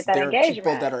 Because there are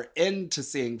people that are into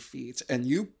seeing feet, and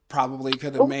you probably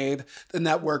could have made the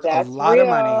network a lot of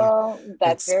money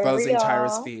exposing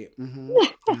Tyra's feet. Yeah,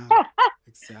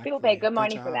 exactly. People pay good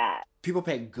money for that. People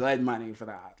pay good money for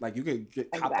that. Like you could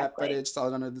cop that footage, sell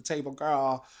it under the table,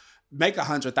 girl. Make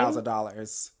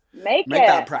 $100,000. Make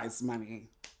that price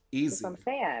money. Easy. That's what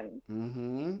I'm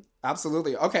saying.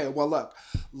 Absolutely. Okay, well, look,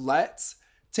 let's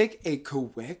take a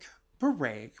quick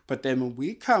break, but then when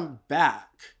we come back,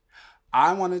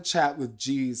 I want to chat with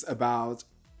G's about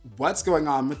what's going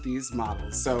on with these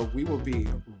models. So we will be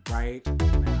right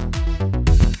now.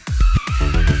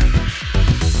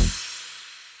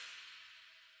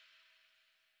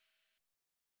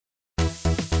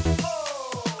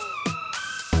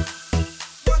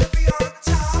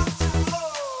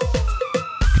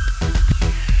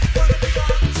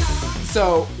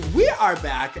 So we are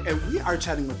back and we are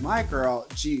chatting with my girl,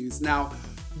 G's. Now,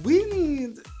 we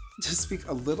need to speak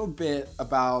a little bit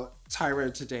about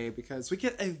Tyra today because we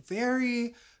get a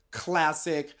very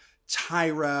classic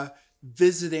Tyra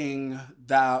visiting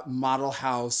the model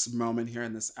house moment here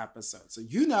in this episode. So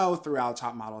throughout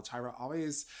Top Model, Tyra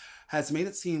always has made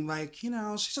it seem like,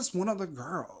 she's just one of the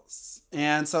girls.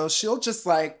 And so she'll just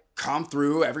like come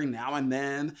through every now and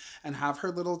then and have her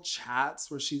little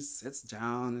chats where she sits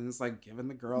down and is like giving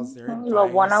the girls their advice. Little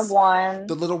one-on-one.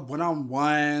 The little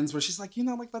one-on-ones where she's like,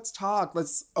 like, let's talk,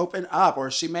 let's open up.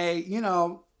 Or she may,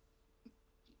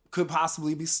 could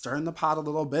possibly be stirring the pot a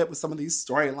little bit with some of these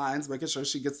storylines, making sure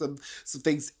she gets some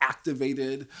things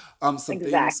activated,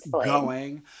 things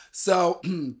going. So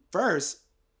first,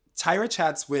 Tyra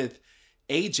chats with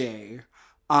AJ.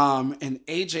 And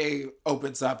AJ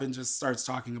opens up and just starts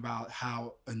talking about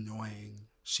how annoying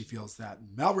she feels that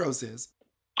Melrose is.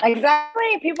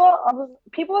 Exactly. People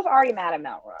was already mad at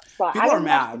Melrose. So people are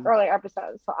mad. Earlier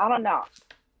episodes, so I don't know.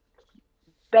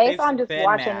 Based on just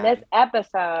watching this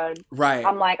episode, right?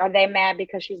 I'm like, are they mad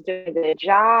because she's doing a good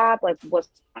job? Like, what's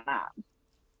going on?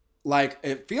 Like,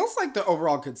 it feels like the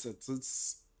overall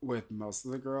consensus with most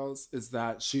of the girls is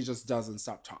that she just doesn't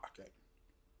stop talking.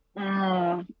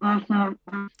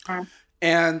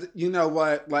 And you know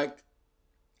what? Like,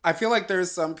 I feel like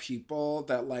there's some people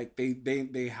that like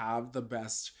they have the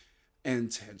best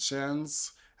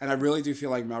intentions, and I really do feel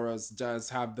like Melrose does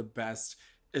have the best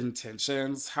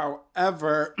intentions.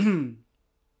 However, you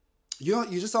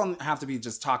just don't have to be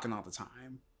just talking all the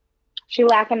time. She's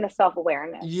lacking the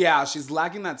self-awareness. Yeah, she's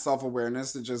lacking that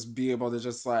self-awareness to just be able to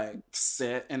just like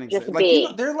sit and exist. Just like be.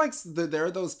 There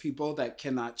are those people that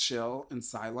cannot chill in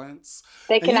silence.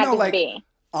 They cannot just be.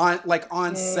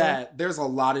 On set, there's a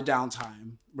lot of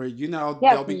downtime where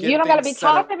they'll be getting you don't gotta be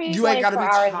talking. You ain't gotta be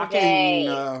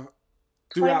talking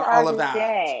throughout all of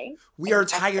that. We are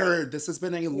tired. This has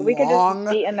been a long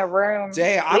just be in the room.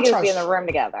 Day. We could just be in the room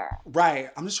together. Right.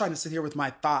 I'm just trying to sit here with my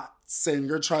thoughts, and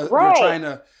you're trying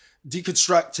to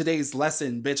deconstruct today's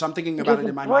lesson, bitch. I'm thinking about it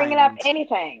in my mind. Bringing up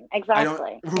anything.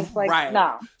 Exactly. It's like, right.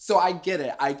 No. So I get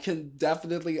it. I can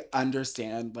definitely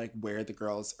understand like where the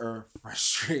girls are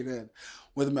frustrated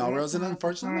with Melrose. And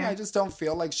unfortunately, I just don't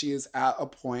feel like she is at a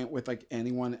point with like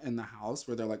anyone in the house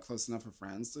where they're like close enough of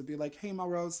friends to be like, hey,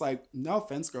 Melrose, like, no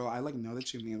offense, girl. I like know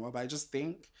that you mean well, but I just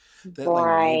think that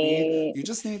like maybe you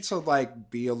just need to like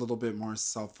be a little bit more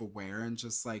self-aware and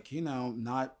just like,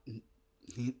 not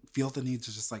feel the need to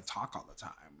just like talk all the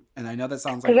time. And I know that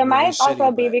sounds like because it might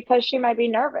also be because she might be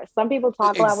nervous. Some people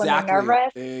talk a lot when they're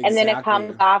nervous, and then it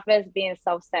comes off as being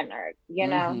self-centered.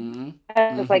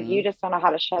 It's like you just don't know how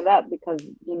to shut up because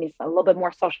you need a little bit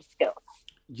more social skills.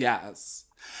 Yes,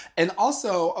 and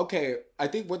also, okay, I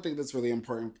think one thing that's really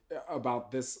important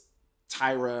about this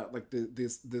Tyra, like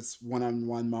this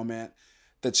one-on-one moment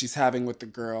that she's having with the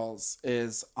girls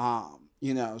is,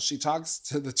 she talks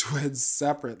to the twins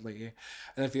separately.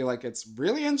 And I feel like it's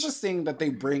really interesting that they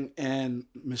bring in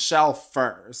Michelle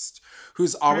first,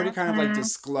 who's already kind of like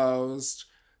disclosed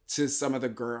to some of the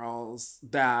girls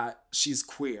that she's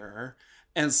queer.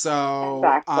 And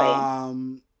so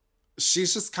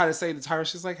she's just kind of saying to Tyra,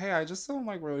 she's like, hey, I just don't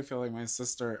like really feel like my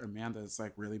sister Amanda is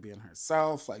like really being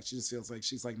herself. Like she just feels like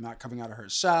she's like not coming out of her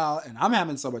shell. And I'm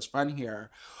having so much fun here.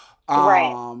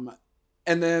 Right.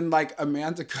 And then like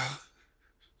Amanda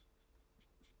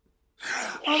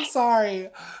I'm sorry.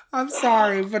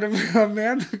 But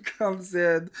Amanda comes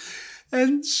in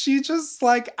and she just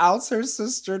like outs her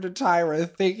sister to Tyra,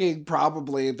 thinking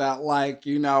probably that like,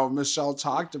 Michelle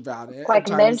talked about it. Like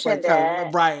mentioned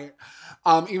it. Right.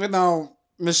 Even though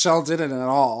Michelle didn't at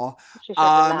all. She should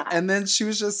not. And then she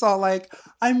was just all like,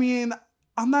 I mean,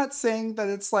 I'm not saying that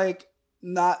it's like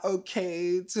not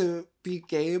okay to be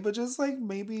gay, but just like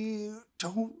maybe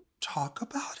don't talk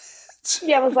about it.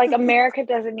 Yeah, it was like America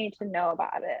doesn't need to know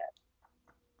about it.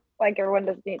 Like everyone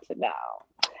doesn't need to know.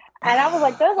 And I was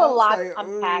like, there's a lot to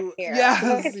unpack here. Yes,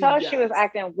 I could tell she was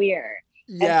acting weird.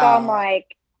 Yeah. And so I'm like,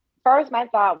 first my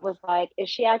thought was like, is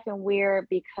she acting weird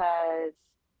because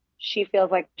she feels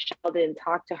like Michelle didn't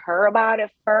talk to her about it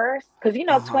first? Because,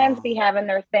 twins be having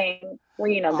their thing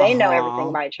where, they know everything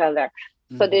about each other.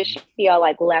 So did she feel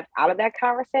like left out of that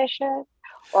conversation?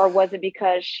 Or was it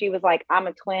because she was like, I'm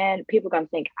a twin, people are going to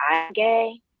think I'm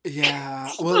gay?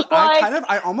 Yeah. Well,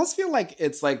 I almost feel like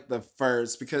it's like the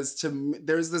first, because to me,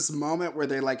 there's this moment where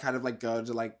they like kind of like go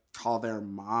to like call their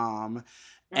mom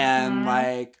and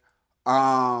like,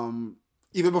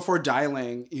 even before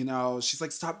dialing, she's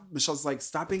like, Michelle's like,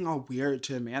 stop being all weird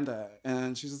to Amanda.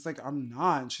 And she's just like, I'm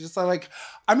not. And she's just like,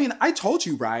 I mean, I told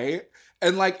you, right?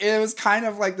 And like, it was kind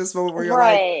of like this moment where you're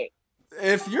like,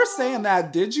 if you're saying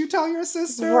that, did you tell your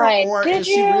sister? Right. Or is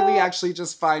she really actually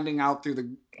just finding out through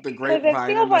the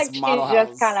grapevine? It feels like she's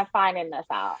just kind of finding this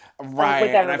out. Right.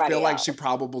 And I feel like she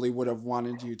probably would have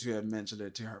wanted you to have mentioned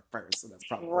it to her first. So that's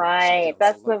probably right.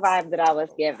 That's the vibe that I was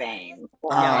giving.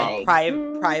 Yeah, like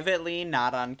privately,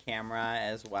 not on camera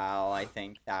as well. I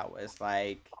think that was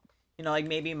like, like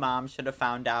maybe mom should have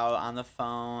found out on the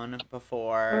phone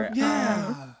before.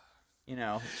 Yeah.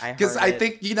 Because I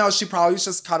think she probably was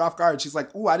just caught off guard. She's like,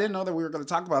 "Oh, I didn't know that we were going to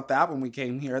talk about that when we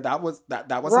came here. That wasn't in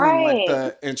like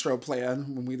the intro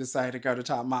plan when we decided to go to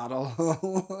Top Model."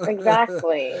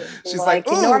 Exactly. She's like,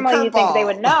 normally you think they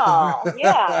would know,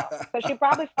 yeah. But she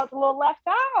probably felt a little left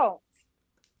out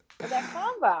with that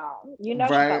combo. She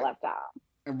felt left out.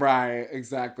 Right.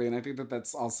 Exactly. And I think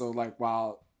that's also like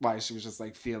why she was just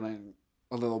like feeling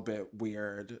a little bit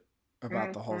weird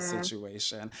about the whole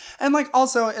situation. And like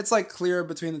also it's like clear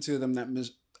between the two of them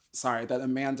that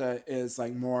Amanda is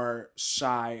like more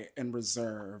shy and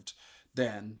reserved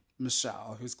than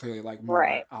Michelle, who's clearly like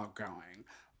more outgoing.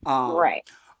 Right.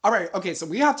 All right. Okay. So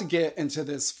we have to get into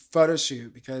this photo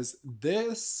shoot because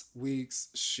this week's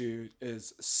shoot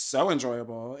is so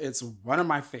enjoyable. It's one of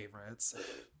my favorites.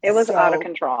 It was out of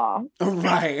control.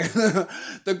 Right.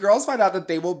 The girls find out that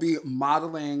they will be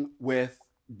modeling with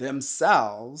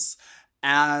themselves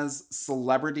as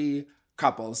celebrity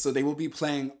couples. So they will be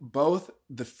playing both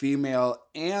the female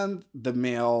and the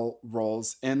male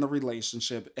roles in the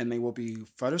relationship, and they will be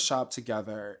photoshopped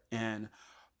together in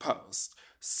post.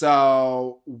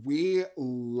 So we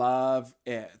love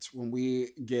it when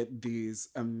we get these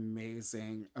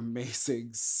amazing,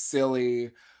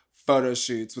 silly photo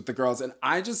shoots with the girls. And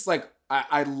I just like,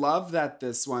 I love that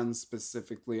this one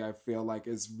specifically, I feel like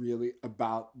is really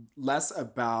less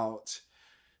about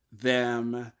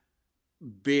them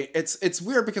being, it's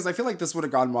weird because I feel like this would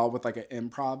have gone well with like an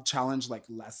improv challenge, like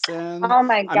lesson. Oh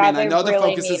my God. I mean, I know the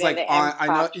really focus is like on, I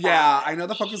know the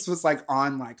challenge. focus was like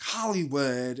on like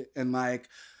Hollywood and like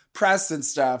press and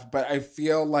stuff, but I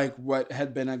feel like what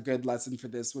had been a good lesson for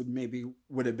this would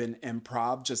have been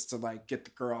improv, just to like get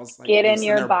the girls like get in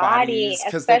your body,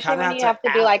 especially when you have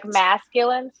to do like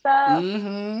masculine stuff.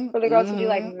 For the girls to do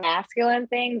like masculine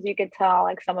things, you could tell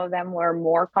like some of them were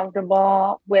more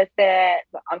comfortable with it,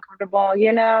 but uncomfortable,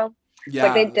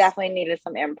 Like they definitely needed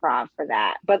some improv for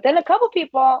that. But then a couple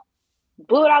people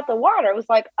blew it out the water. It was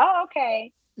like, oh,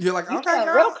 okay. You're like, okay,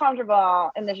 girl. Real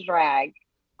comfortable in this drag.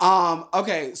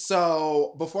 Okay,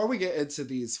 so before we get into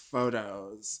these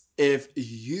photos, if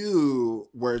you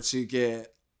were to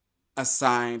get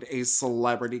assigned a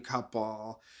celebrity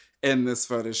couple in this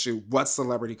photo shoot, what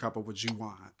celebrity couple would you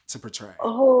want to portray?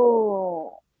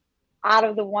 Oh, out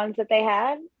of the ones that they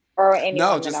had? Or any?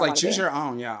 No, just like choose your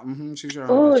own. Yeah. Choose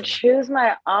your own. Oh, choose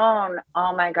my own.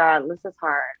 Oh my God, this is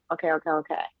hard. Okay.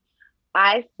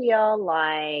 I feel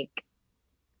like,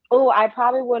 I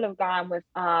probably would have gone with,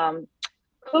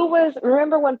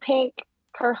 remember when Pink,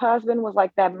 her husband was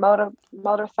like that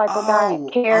motorcycle guy?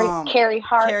 Carrie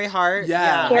Hart. Carrie Hart.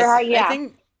 Yeah. Carrie Hart, yeah.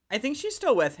 I think she's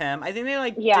still with him. I think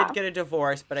they did get a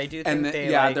divorce, but I do think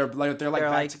they're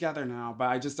back together now, but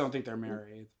I just don't think they're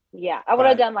married. Yeah. I would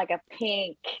have done like a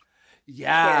Pink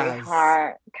Carrie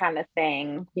Hart kind of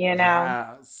thing,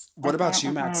 Yes. What about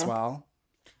you, Maxwell?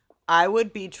 I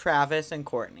would be Travis and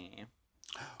Courtney.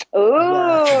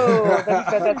 Ooh,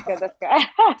 that's good.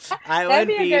 I would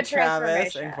be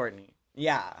Travis and Courtney.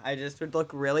 Yeah, I just would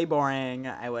look really boring.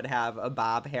 I would have a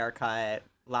bob haircut,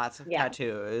 lots of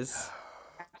tattoos.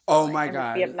 Oh my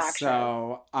God.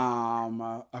 So,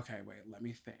 okay, wait, let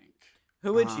me think.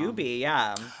 Who would you be?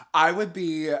 Yeah. I would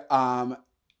be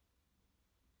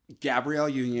Gabrielle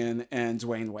Union and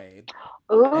Dwayne Wade.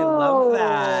 Ooh, I love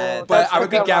that. But I would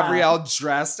be Gabrielle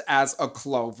dressed as a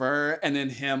Clover and then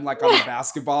him like on the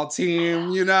basketball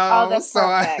team, you know? Oh, that's so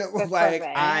perfect. I was like,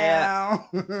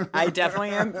 I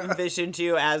definitely envisioned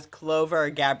you as Clover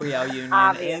Gabrielle Union.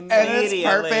 Obviously. And it's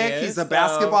perfect. He's a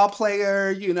basketball player,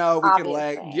 you know. We could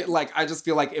I just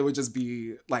feel like it would just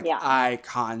be like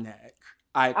iconic.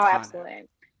 Oh, absolutely.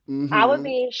 Mm-hmm. I would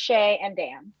be Shay and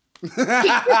Dan.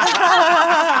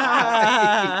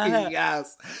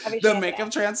 Yes. The makeup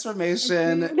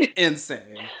transformation,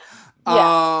 insane.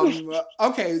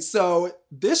 Okay, so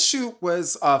this shoot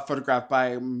was photographed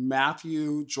by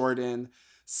Matthew Jordan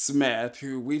Smith,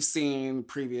 who we've seen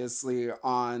previously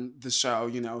on the show.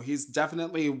 You know, he's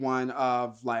definitely one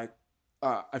of like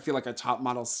I feel like a top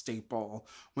model staple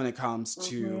when it comes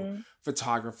to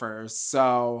photographers.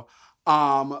 So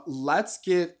let's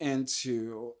get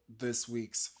into this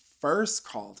week's first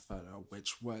called photo,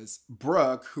 which was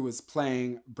Brooke, who was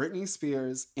playing Britney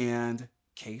Spears and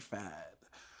K-Fed.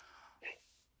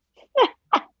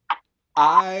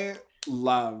 I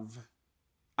love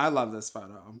this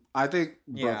photo. I think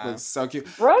Brooke looks so cute.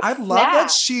 I love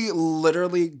that she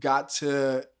literally got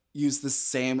to use the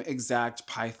same exact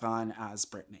python as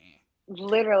Britney.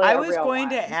 Literally, I was going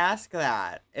to ask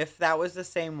that if that was the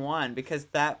same one, because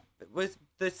that was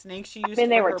the snake she used for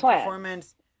her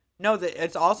performance. No,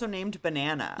 it's also named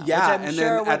Banana. Yeah, which I'm and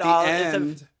sure then at the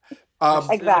end,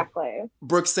 exactly.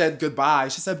 Brooke said goodbye.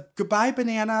 She said goodbye,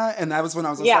 Banana, and that was when I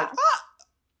was just like, ah.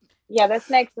 Yeah, the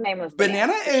snake's name was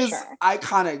Banana is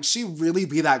iconic. She really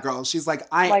be that girl. She's like,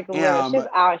 am she's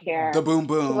out here. The boom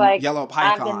boom yellow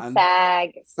python.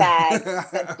 I've been SAG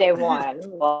since day one.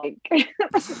 Like,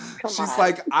 she's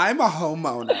like, I'm a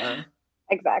homeowner.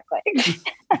 Exactly.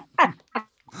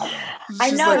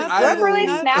 I know. Like, Brooke really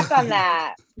snapped on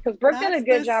that because Brooke did a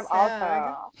good job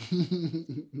also.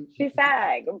 She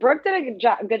SAG. Brooke did a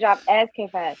good job as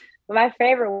K-Fed. But my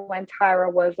favorite when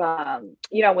Tyra was,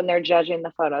 when they're judging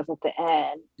the photos at the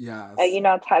end. Yes.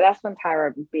 That's when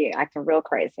Tyra be acting real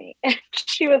crazy.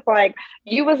 She was like,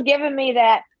 "You was giving me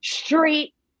that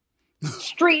street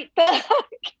thug."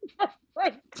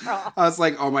 I was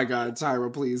like, "Oh my God,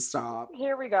 Tyra, please stop."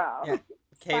 Here we go. Yeah.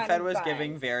 K-Fed was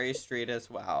giving very street as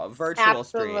well. Virtual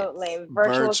streets. Absolutely.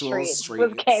 Virtual streets.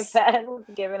 With K-Fed was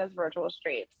giving us virtual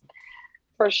streets.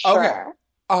 For sure.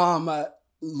 Okay.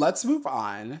 Let's move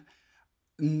on.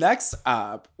 Next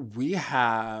up, we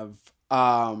have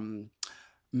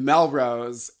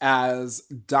Melrose as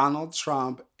Donald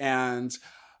Trump and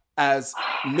as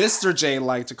Mr. J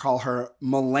liked to call her,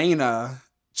 Melania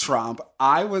Trump.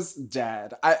 I was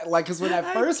dead. Because when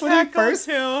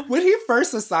he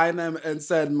first assigned them and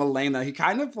said Melania, he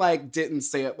kind of like didn't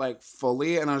say it like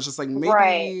fully, and I was just like,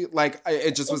 maybe like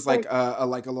it just was like a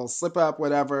little slip up,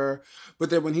 whatever. But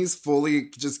then when he's fully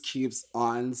just keeps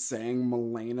on saying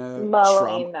Melania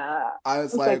Trump, I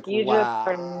was like, you wow. just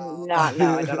are not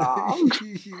knowing at all.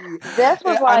 This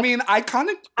was like, I mean,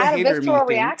 iconic behavior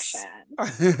reaction. I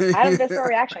had a visceral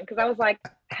reaction because I was like,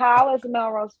 how is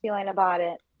Melrose feeling about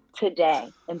it today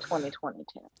in 2022?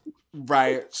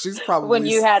 Right. She's probably... when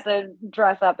you had to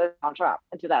dress up as Donald Trump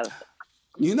in 2006.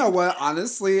 You know what?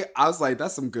 Honestly, I was like,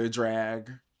 that's some good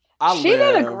drag. She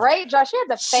did a great job. She had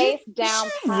the face down.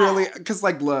 Really... Because,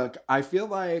 like, look, I feel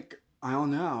like, I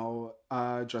don't know,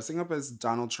 dressing up as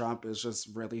Donald Trump is just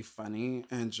really funny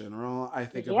in general. I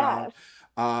think about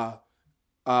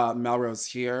Melrose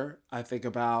here. I think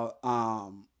about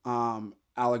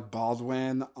Alec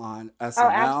Baldwin on SNL. Oh,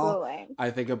 absolutely.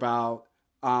 I think about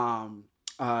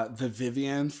the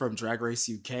Vivian from Drag Race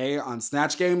UK on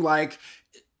Snatch Game. Like,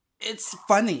 it's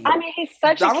funny. I mean, he's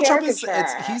such Donald a Trump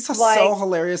caricature. He's so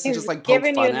hilarious and just like poke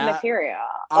giving fun you the at. material.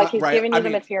 Like he's giving you the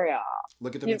material.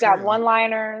 Look at the You've material. got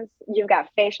one-liners. You've got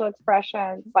facial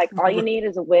expressions. Like all you need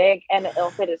is a wig and an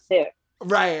ill-fitted suit.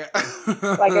 Right.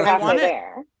 Like you're halfway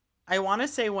there. I want to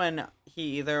say when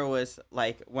he either was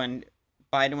like when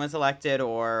Biden was elected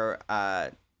or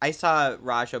I saw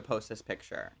Raja post this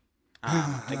picture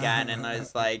again, and I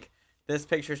was like, this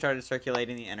picture started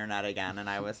circulating the internet again, and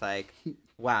I was like,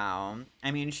 wow.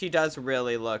 I mean, she does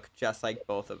really look just like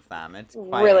both of them. It's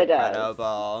quite really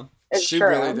incredible. She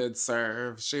really did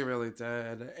serve. She really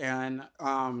did. And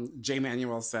Jay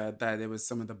Manuel said that it was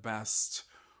some of the best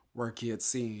work he had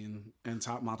seen in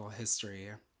top model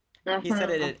history. He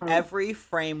said every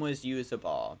frame was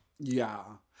usable. Yeah.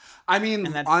 I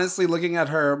mean, honestly, looking at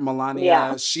her,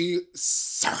 Melania, she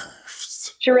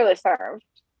serves. She really served.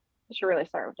 She really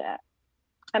served it.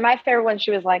 And my favorite one,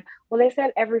 she was like, well, they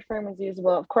said every frame was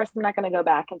usable. Of course, I'm not going to go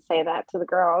back and say that to the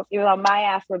girls. Even though my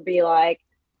ass would be like,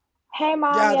 hey,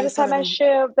 Mom, the other time I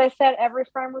shoot, they said every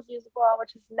frame was usable,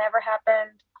 which has never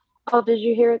happened. Oh, did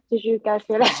you hear? Did you guys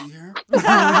hear that? Did you hear?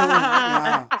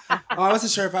 Wow. Oh, I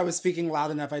wasn't sure if I was speaking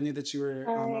loud enough. I knew that you were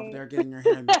over there getting your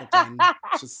hair and makeup done.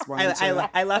 Just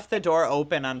I left the door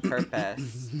open on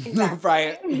purpose.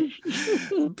 Right.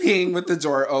 Being with the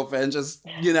door open, just,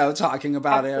 talking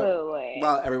about it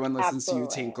while everyone listens to you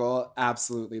tinkle.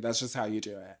 Absolutely. That's just how you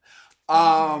do it.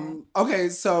 Okay,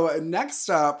 so next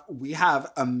up, we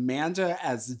have Amanda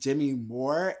as Demi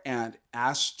Moore and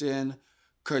Ashton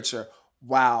Kutcher.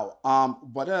 Wow.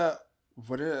 What a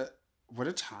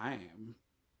time.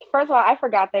 First of all, I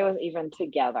forgot they was even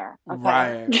together. Okay?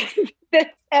 Right. This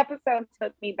episode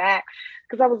took me back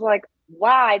because I was like,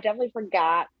 wow, I definitely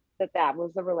forgot that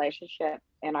was the relationship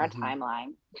in our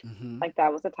timeline. Mm-hmm. Like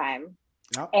that was the time.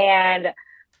 Yep. And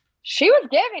she was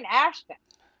giving Ashton.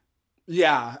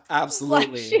 Yeah,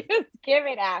 absolutely. Like, she was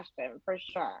giving Ashton for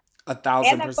sure.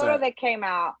 1,000%. And the photo that came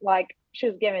out, like she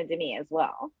was giving to me as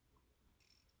well.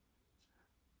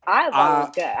 I thought it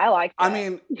was good. I liked it. I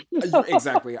mean,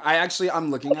 exactly. I'm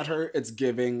looking at her. It's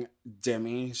giving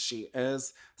Demi. She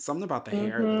is. Something about the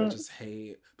hair that I just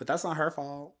hate. But that's not her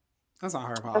fault. That's not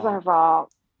her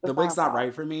fault. The wig's not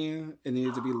right for me. It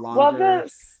needed to be longer,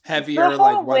 heavier, like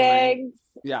one wigs.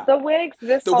 Yeah. The wigs.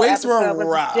 The wigs were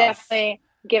rough. Definitely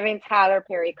giving Tyler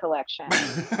Perry collection.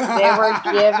 They were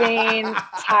giving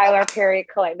Tyler Perry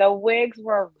collection. The wigs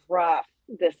were rough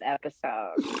this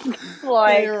episode.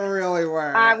 Like, they really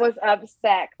were. I was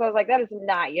upset because I was like, that is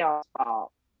not y'all's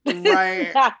fault.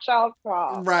 Right. Not y'all's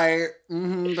fault. Right.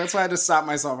 Mm-hmm. That's why I had to stop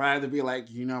myself. I had to be like,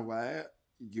 you know what?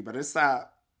 You better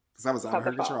stop. Because I was out of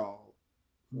her control.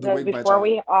 Before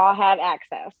we all had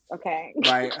access. Okay.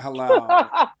 Right. Hello.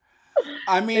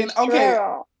 I mean, okay.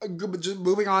 Just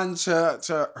moving on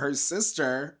to her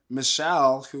sister,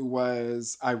 Michelle, who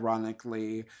was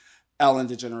ironically Ellen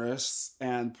DeGeneres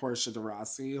and Portia de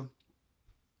Rossi.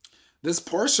 This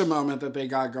Portia moment that they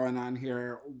got going on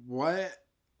here, what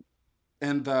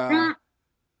in the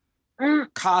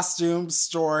costume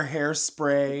store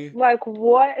hairspray? Like,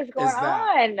 what is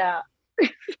going on?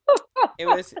 It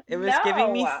was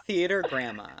giving me theater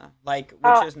grandma, like,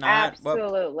 which is not what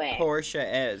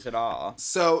Portia is at all.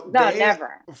 So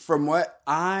never. From what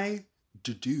I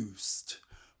deduced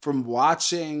from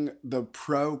watching the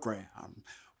program,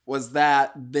 was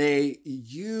that they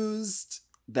used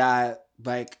that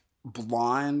like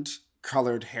blonde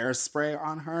colored hairspray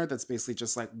on her that's basically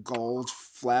just like gold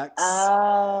flecks.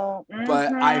 Oh,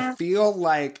 But I feel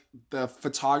like the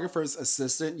photographer's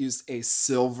assistant used a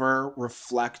silver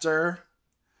reflector.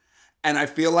 And I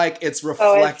feel like it's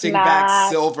reflecting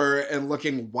back silver and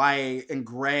looking white and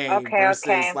gray versus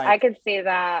like I can see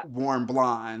that. Warm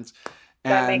blonde.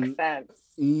 That makes sense.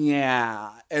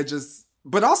 Yeah. It just...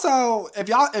 But also,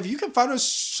 if you can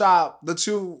Photoshop the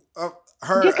two of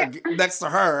her next to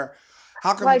her,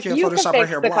 how come you can't Photoshop her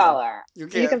hair blonde? Color. You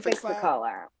can fix the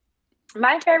color.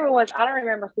 My favorite was, I don't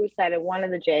remember who said it. One of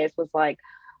the Jays was like,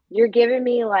 "You're giving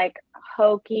me like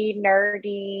hokey,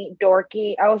 nerdy,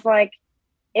 dorky." I was like,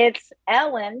 "It's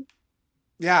Ellen."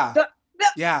 Yeah.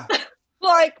 Yeah.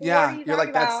 Like, yeah, you're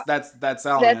like, that's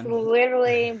Ellen. That's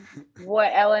literally what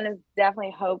Ellen is.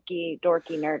 Definitely hokey,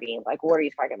 dorky, nerdy. Like, what are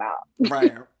you talking about?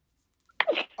 Right.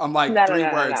 I'm like, three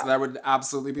words that would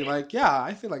absolutely be like, yeah,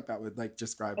 I feel like that would like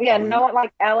describe. Yeah, Ellen. No one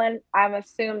like Ellen. I'm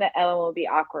assuming that Ellen will be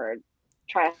awkward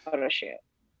trying to photo shoot,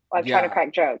 like trying to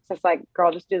crack jokes. It's like,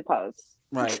 girl, just do the pose.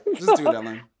 Right, just do it,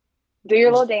 Ellen. Do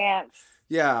your little dance.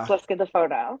 Yeah. Let's get the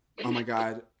photo. Oh my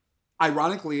God.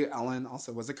 Ironically, Ellen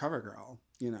also was a cover girl,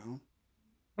 you know.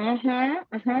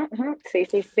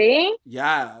 CCC.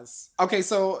 Yes. Okay,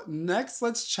 so next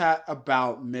let's chat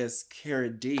about Miss Cara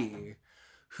D,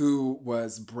 who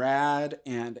was Brad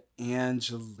and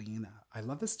Angelina. I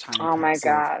love this time. Oh my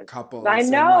God. Couples. I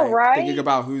know, right? Thinking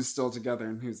about who's still together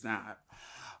and who's not.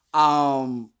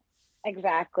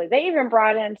 Exactly. They even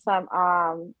brought in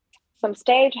some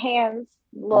stage hands,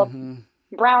 little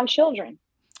brown children.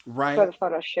 Right. For the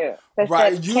photo shoot. They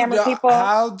said, camera people,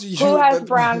 who has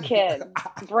brown kids?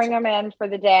 Bring them in for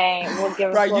the day. We'll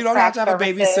give them you don't have to have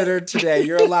services. A babysitter today.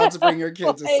 You're allowed to bring your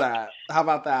kids to set. How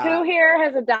about that? Who here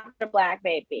has adopted a black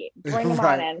baby? Bring them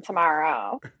on in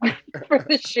tomorrow for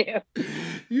the shoot.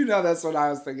 You know, that's what I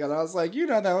was thinking. I was like,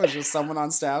 that was just someone on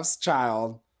staff's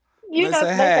child. You know,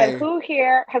 hey, who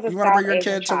here has a you want to bring your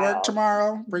kid to work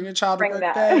tomorrow? Bring your child to work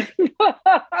day?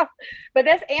 But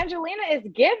this Angelina is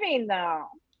giving, though.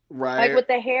 Right. Like with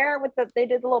the hair, they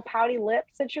did the little pouty lip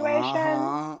situation.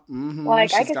 Mm-hmm.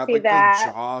 Like I could see that.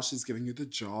 The jaw. She's giving you the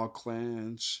jaw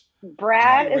clench.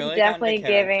 Brad is definitely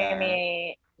giving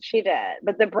me. She did,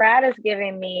 but the Brad is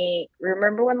giving me.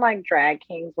 Remember when like drag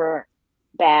kings were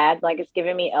bad? Like it's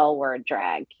giving me L word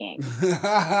drag king.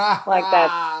 Like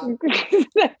that's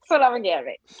what I'm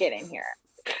getting here.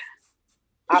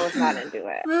 I was not into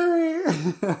it.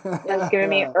 It was giving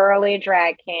me early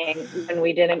drag king when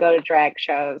we didn't go to drag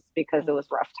shows because it was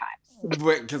rough times.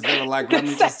 Because they were like, let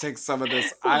me just take some of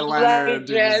this eyeliner,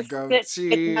 do this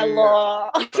goatee, throw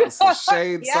some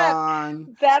shades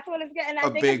on. That's what it's getting.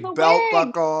 A big belt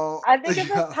buckle. I think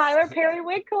it's a Tyler Perry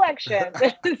wig collection.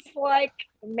 It's like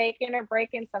making or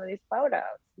breaking some of these photos,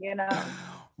 you know?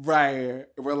 Right.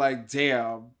 We're like,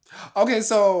 damn. Okay,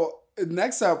 so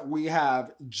next up we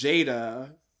have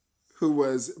Jada, who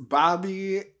was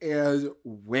Bobby and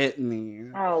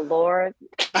Whitney. Oh, Lord.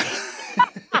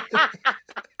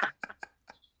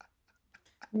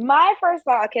 My first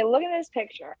thought, okay, look at this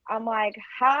picture. I'm like,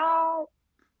 how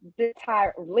did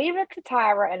Tyra, leave it to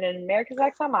Tyra and then America's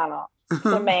Next Top Model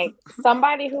to make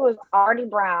somebody who is already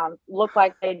brown look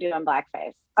like they do in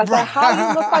blackface? I said, how do you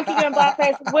look like you do in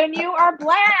blackface when you are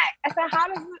black? I said,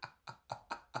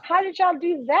 how did y'all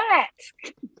do that?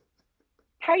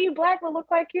 How you black will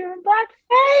look like you're in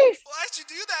blackface? Why'd you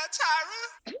do that,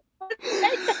 Tyra?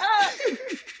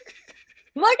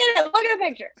 Look at it. Look at the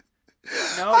picture.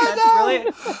 No, that's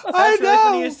really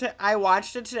funny. I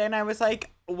watched it today and I was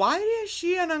like, why is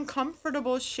she an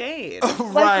uncomfortable shade?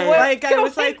 Right. Like I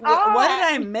was like, what did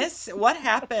I miss? What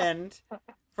happened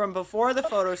from before the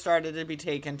photo started to be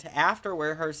taken to after,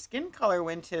 where her skin color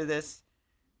went to this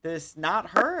not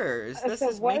hers. This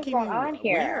is making me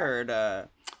weird.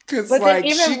 Because like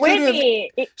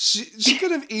she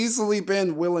could have easily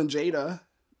been Will and Jada.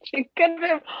 She could have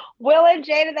been Will and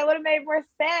Jada. That would have made more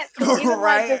sense. Even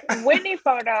right. Like this Whitney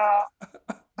photo.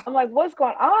 I'm like, what's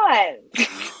going on?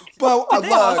 But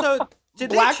did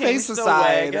blackface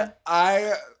aside,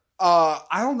 I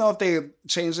don't know if they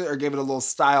changed it or gave it a little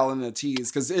style in the tease,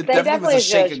 because it definitely was a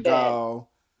shake and go.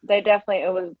 They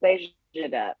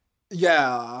did up.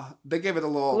 Yeah, they gave it a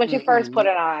little. When she first put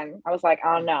it on, I was like,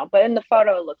 I don't know. But in the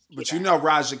photo, it looks cute. But you know,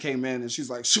 Raja came in and she's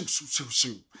like, shoot, shoot, shoot,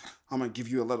 shoot. I'm going to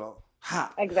give you a little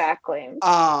hot. Exactly.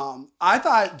 I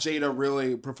thought Jada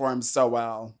really performed so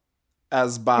well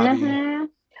as Bobby. Mm-hmm.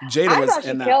 Jada was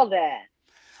in that. She killed it.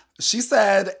 She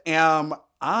said, am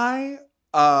I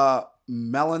a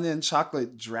melanin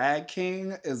chocolate drag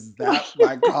king? Is that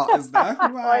my call? Is that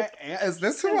who I am? Is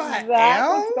this who I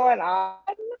am? What's going on?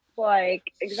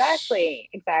 Like, exactly.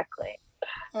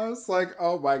 I was like,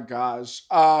 oh my gosh.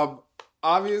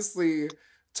 Obviously,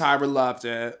 Tyra loved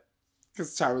it.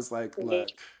 Because Tyra's like, look.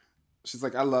 She's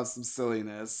like, I love some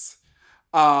silliness.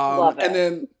 Love it. And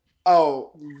then,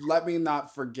 let me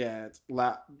not forget.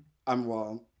 Last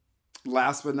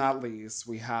but not least,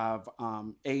 we have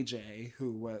AJ,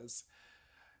 who was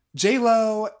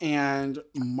J-Lo and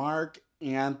Mark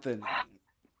Anthony.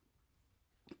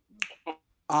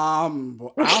 I don't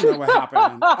know what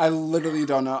happened. I literally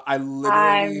don't know. I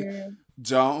literally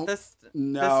don't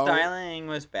know. The styling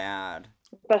was bad.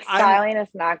 The styling is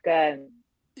not good.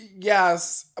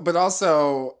 Yes, but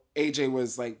also AJ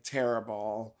was like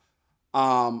terrible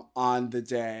on the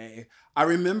day. I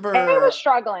remember I was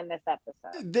struggling this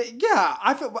episode.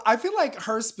 I feel like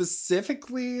her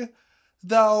specifically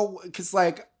though, because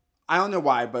like I don't know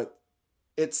why, but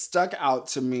it stuck out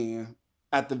to me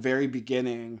at the very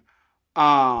beginning.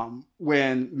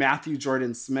 When Matthew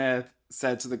Jordan Smith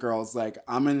said to the girls, like,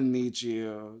 I'm gonna need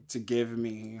you to give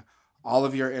me all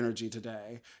of your energy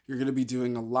today. You're gonna be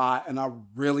doing a lot, and I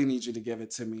really need you to give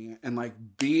it to me and like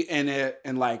be in it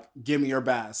and like give me your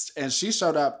best. And she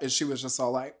showed up and she was just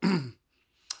all like,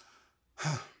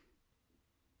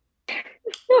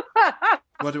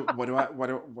 what do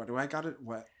I gotta?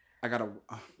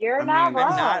 You're not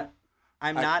wrong.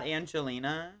 I'm not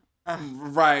Angelina.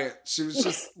 Right. She was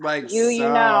just like, you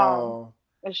know.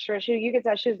 It's true. You could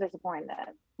tell she was disappointed.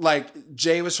 Like,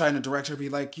 Jay was trying to direct her, be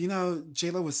like, you know,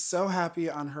 J-Lo was so happy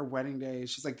on her wedding day.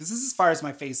 She's like, this is as far as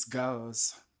my face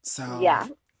goes. So yeah.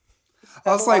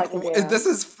 I was like, this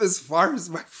is as far as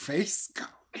my face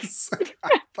goes.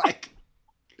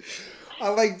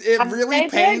 It really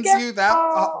pains you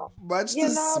that much to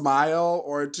smile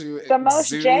or to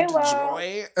exude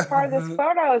joy. Part of this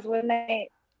photo is when they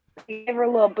gave her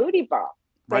a little booty bump.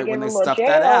 Right, when they stuffed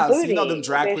that ass. Booty. You know, them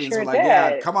drag queens were like,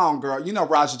 yeah, come on, girl. You know,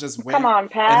 Raja just went in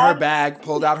her bag,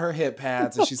 pulled out her hip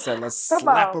pads, and she said, let's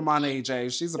slap them on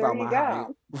AJ. She's about my height.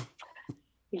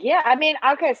 Yeah, I mean,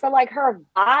 okay, so like her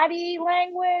body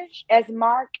language as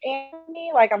Mark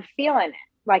Anthony, like I'm feeling it.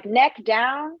 Like neck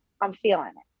down, I'm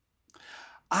feeling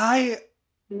it.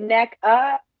 Neck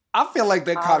up. I feel like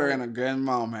they caught her in a good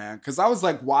moment because I was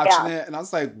like watching it and I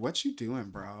was like, what you doing,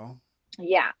 bro?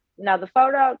 Yeah. No, the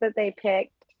photo that they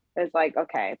picked is like,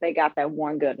 okay, they got that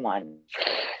one good one.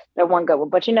 That one good one.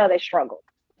 But they struggled.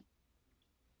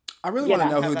 I really want to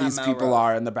know who these people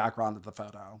are in the background of the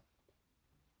photo.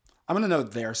 I want to know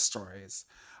their stories.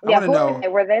 I want to know.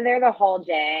 Were they there the whole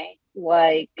day?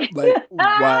 Like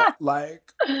what?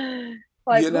 Like who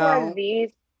are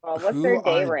these? What's their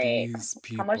day rate?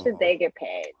 How much did they get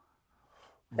paid?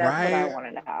 That's what I want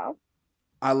to know.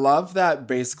 I love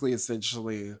that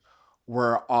essentially,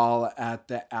 we're all at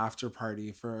the after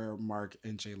party for Mark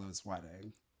and J-Lo's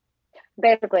wedding.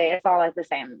 Basically, it's all like the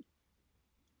same.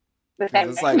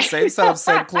 It's like same setup,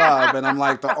 same club. And I'm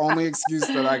like, the only excuse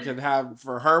that I could have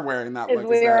for her wearing that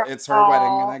look is that it's her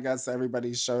wedding. And I guess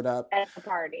everybody showed up at the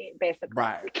party, basically.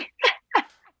 Right.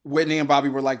 Whitney and Bobby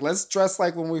were like, let's dress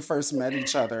like when we first met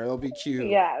each other. It'll be cute.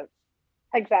 Yes.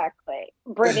 Exactly.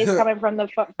 Brittany's coming from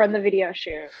the video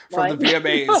shoot. From the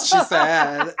VMAs, she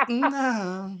said.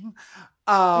 No.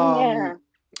 Yeah.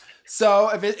 So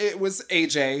if it was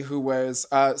AJ who was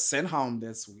sent home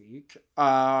this week,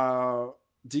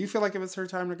 do you feel like it was her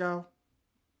time to go?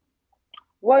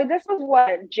 Well, this was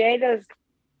what? Jada's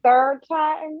third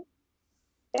time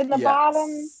in the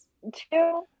bottom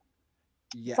two?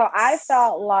 Yes. So I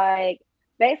felt like,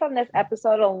 based on this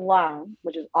episode alone,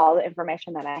 which is all the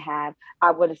information that I have,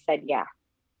 I would have said yeah.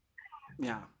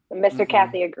 Yeah. Mr.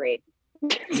 Kathy agreed.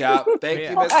 Yeah. Thank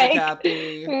you, Mr.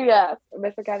 Kathy. Yes,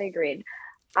 Mr. Kathy agreed.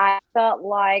 I felt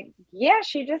like,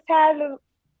 she just had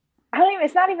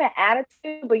it's not even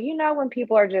attitude, but when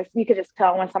people are you could just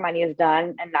tell when somebody is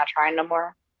done and not trying no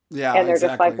more. Yeah. And they're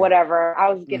just like, whatever. I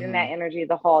was getting that energy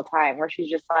the whole time where she's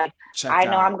just like, I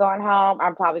know I'm going home.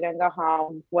 I'm probably going to go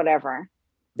home. Whatever.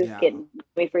 Just get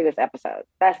me through this episode.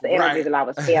 That's the energy that I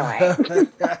was feeling.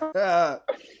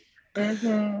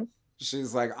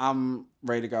 She's like, I'm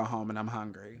ready to go home and I'm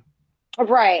hungry.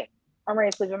 Right. I'm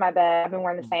ready to sleep in my bed. I've been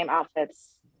wearing the same outfits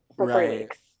for 3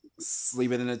 weeks.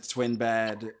 Sleeping in a twin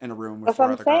bed in a room with That's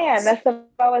what I'm saying. That's what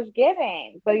I was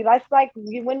getting. But that's like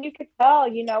when you could tell,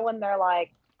 when they're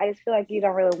like, I just feel like you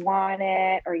don't really want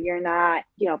it or you're not,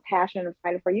 passionate and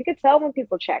fighting for it. You could tell when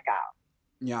people check out.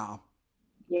 Yeah.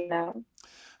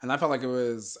 And I felt like it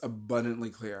was abundantly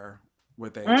clear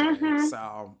with AJ.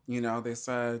 So, they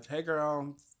said, hey,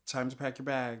 girl, time to pack your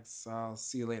bags. I'll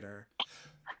see you later.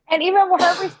 And even with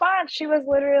her response, she was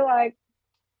literally like,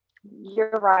 you're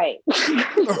right. She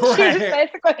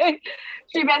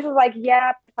basically like,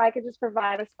 yeah, if I could just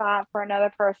provide a spot for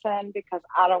another person because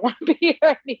I don't want to be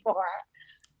here anymore.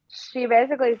 She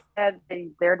basically said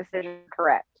their decision is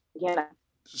correct.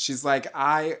 She's like,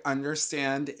 I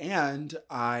understand and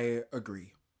I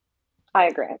agree. I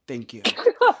agree. Thank you.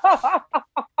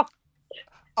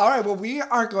 All right, well, we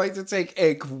are going to take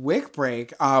a quick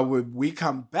break. When we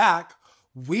come back,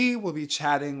 we will be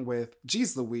chatting with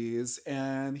Jeez Louise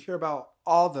and hear about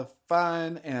all the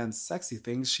fun and sexy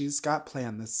things she's got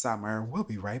planned this summer. We'll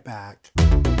be right back.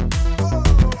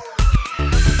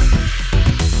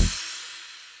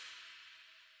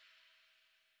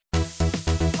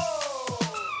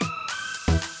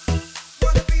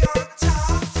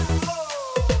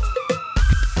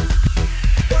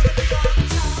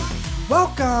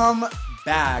 Welcome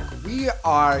back. We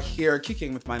are here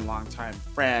kicking with my longtime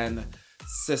friend,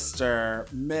 sister,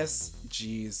 Miss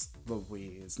Jeez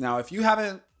Louise. Now, if you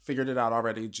haven't figured it out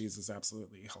already, Jeez is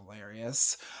absolutely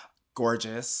hilarious,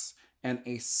 gorgeous, and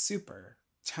a super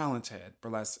talented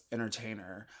burlesque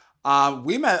entertainer.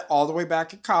 We met all the way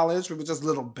back in college. We were just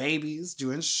little babies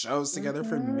doing shows together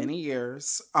for many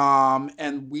years.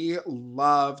 And we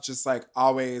love just like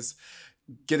always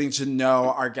getting to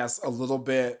know our guests a little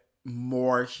bit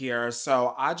more here.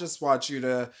 So I just want you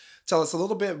to tell us a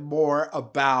little bit more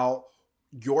about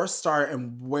your start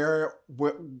and what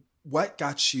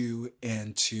got you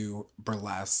into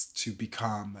burlesque to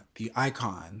become the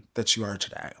icon that you are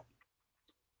today.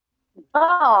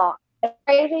 Oh, it's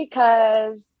crazy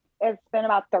because it's been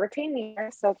about 13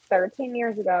 years. So 13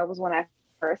 years ago was when I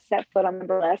first set foot on the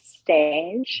burlesque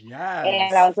stage. Yes.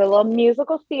 And I was a little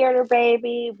musical theater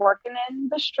baby, working in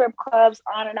the strip clubs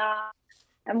on and off.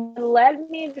 And what led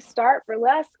me to start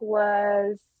burlesque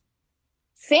was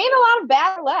seeing a lot of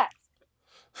bad burlesque.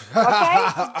 Okay?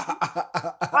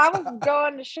 I was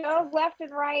going to shows left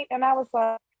and right, and I was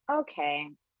like, okay,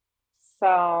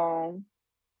 so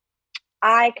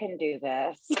I can do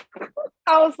this.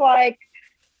 I was like,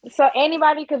 so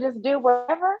anybody could just do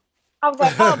whatever? I was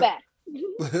like, oh, bet.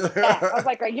 Yeah. I was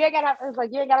like, you ain't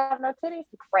gotta have no titties?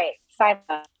 Great, sign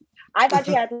up. I thought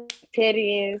you had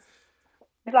titties.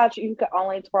 I thought you could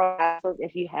only twirl assholes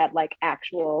if you had like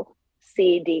actual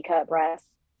C/D cut breasts.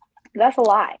 That's a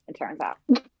lie, it turns out.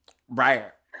 Right.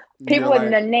 People with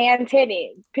nan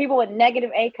titties, people with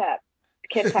negative A cup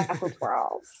can tackle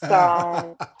twirls.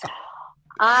 So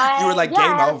you were like,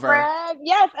 game over.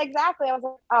 Yes, exactly. I was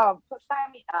like, oh,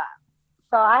 sign me up.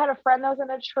 So I had a friend that was in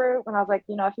a troupe, and I was like,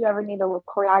 you know, if you ever need a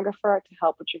choreographer to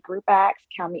help with your group acts,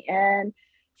 count me in.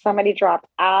 Somebody dropped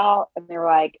out, and they were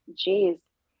like, geez,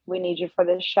 we need you for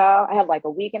this show. I had like a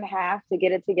week and a half to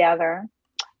get it together,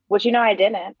 which, you know, I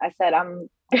didn't. I said, I'm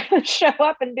going to show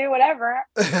up and do whatever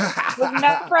with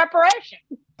no preparation.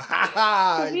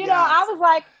 You know, I was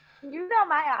like,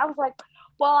 I was like,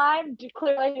 well, I'm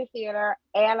clearly do theater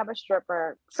and I'm a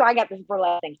stripper. So I got this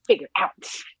burlesque thing figured out.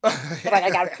 Like,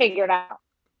 I got it figured out.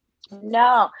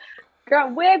 No.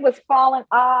 Girl, wig was falling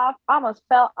off. I almost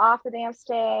fell off the damn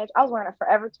stage. I was wearing a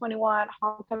Forever 21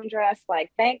 homecoming dress.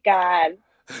 Like, thank God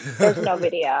there's no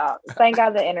video. Thank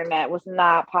God the internet was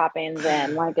not popping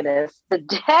then like it is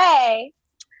today.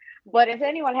 But if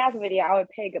anyone has a video, I would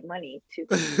pay good money to.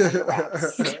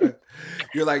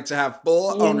 You like to have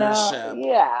full ownership.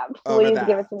 Yeah, please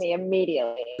give it to me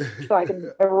immediately so I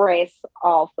can erase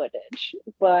all footage.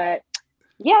 But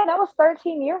yeah, that was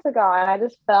 13 years ago, and I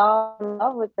just fell in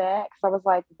love with it because I was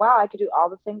like, wow, I could do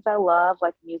all the things I love,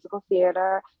 like musical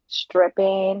theater,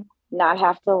 stripping, not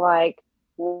have to like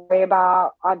worry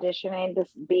about auditioning to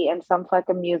be in some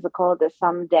fucking musical that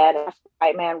some dead ass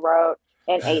white man wrote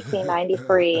in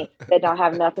 1893 that don't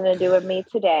have nothing to do with me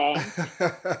today.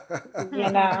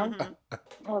 You know, I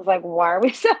was like, why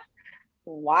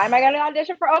am I going to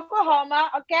audition for Oklahoma?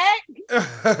 Okay.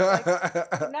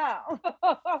 Like, no.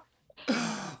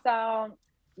 So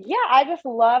yeah, I just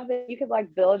love that you could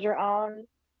like build your own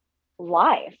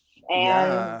life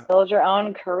and build your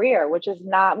own career, which is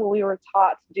not what we were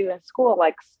taught to do in school.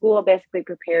 Like, school basically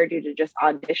prepared you to just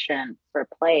audition for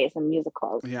plays and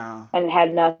musicals. Yeah. And it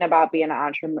had nothing about being an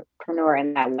entrepreneur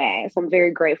in that way. So I'm very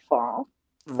grateful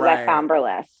that I found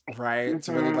burlesque. Right. Mm-hmm.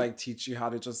 To really like teach you how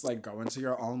to just like go into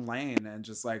your own lane and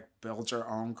just like build your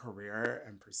own career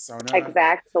and persona.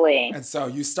 Exactly. And so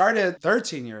you started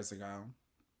 13 years ago.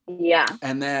 Yeah.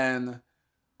 And then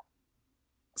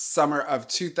summer of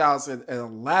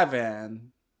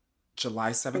 2011,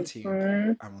 July 17th.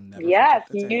 Mm-hmm. I will never forget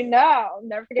the date. You know,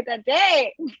 never forget that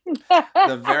date.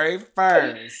 The very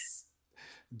first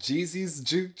Jeezy's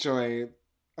Juke Joint,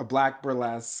 a Black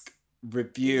Burlesque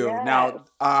review. Yes. Now,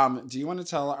 do you want to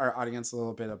tell our audience a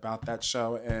little bit about that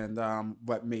show and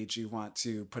what made you want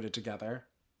to put it together?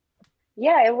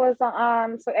 Yeah, it was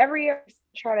so every year I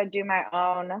try to do my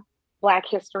own Black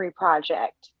History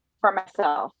project for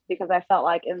myself because I felt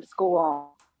like in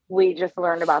school we just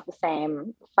learned about the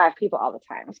same 5 people all the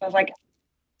time. So I was like,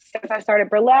 since I started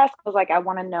burlesque, I was like, I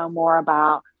want to know more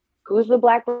about who's the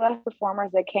Black burlesque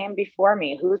performers that came before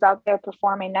me, who's out there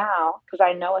performing now, because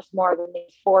I know it's more than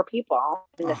these 4 people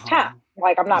in this town.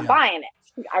 Like, I'm not buying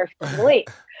it. I refuse to believe.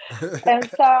 And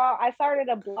so I started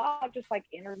a blog just like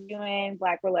interviewing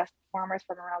Black burlesque performers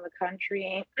from around the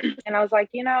country. And I was like,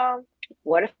 you know,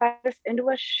 what if I just into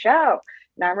a show?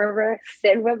 And I remember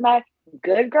sitting with my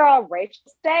good girl, Rachel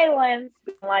Stalins,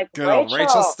 like,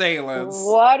 Rachel Stalins,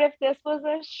 what if this was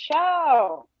a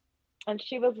show? And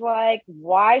she was like,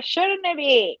 why shouldn't it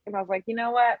be? And I was like, you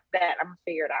know what? Bet I'm gonna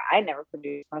figure it out. I never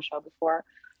produced on a show before,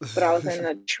 but I was in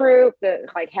a troupe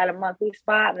that like had a monthly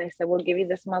spot, and they said, we'll give you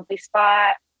this monthly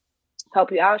spot,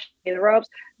 help you out, show you the ropes.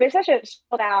 But that shit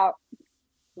sold out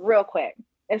real quick.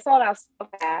 It sold out so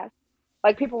fast.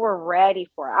 Like, people were ready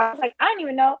for it. I was like, I didn't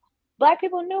even know Black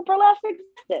people knew burlesque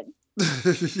existed.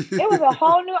 It was a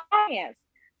whole new audience.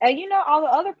 And you know, all the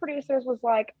other producers was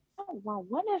like, oh, well,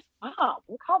 wow,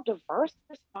 look how diverse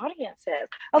this audience is.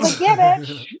 I was like, yeah,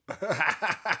 bitch.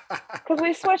 Because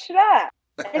we switched it up.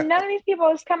 And none of these people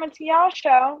is coming to y'all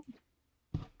show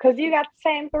because you got the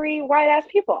same 3 white ass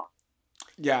people.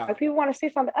 Yeah. Like, people want to see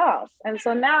something else. And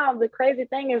so now the crazy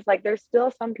thing is, like, there's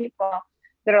still some people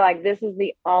that are like, this is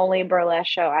the only burlesque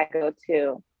show I go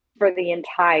to for the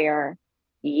entire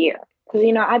year. Because,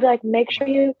 you know, I'd be like, make sure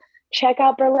you check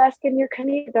out burlesque in your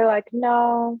community. They're like,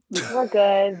 no, we're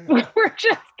good. We're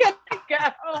just good to go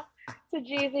to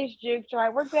Jeezy's Juke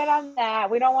Joint. We're good on that.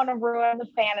 We don't want to ruin the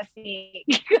fantasy.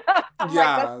 I'm like,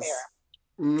 that's fair.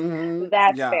 Mm-hmm.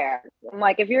 That's fair. I'm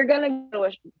like, if you're going to go to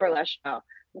a burlesque show,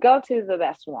 go to the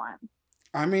best one.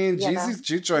 I mean, Jeezy's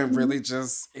Juke Joint really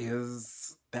just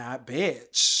is that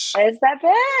bitch. It's that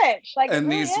bitch. Like,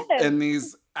 and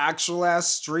these actual ass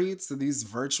streets and these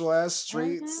virtual ass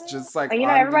streets, just like you know,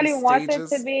 everybody wants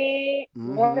it to be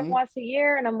more than once a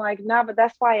year, and I'm like, no, but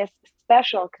that's why it's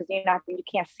special, because you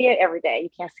can't see it every day, you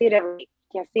can't see it every week,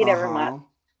 you can't see it every month.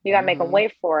 You gotta make them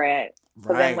wait for it.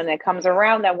 So then when it comes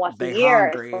around that once a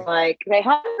year, it's like they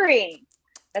hungry.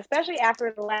 Especially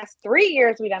after the last 3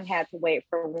 years, we done had to wait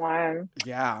for one.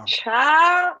 Yeah.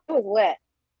 Child, it was lit.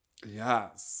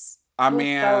 Yes. I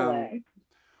mean,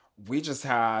 we just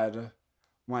had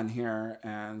one here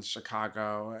in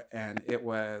Chicago, and it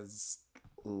was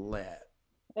lit.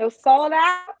 It was sold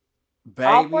out. Baby.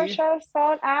 All 4 shows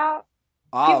sold out.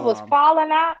 People was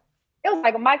falling out. It was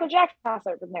like a Michael Jackson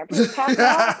concert in there. People passing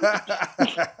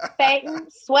out, fainting,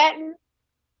 sweating,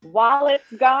 wallets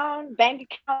gone, bank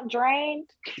account drained.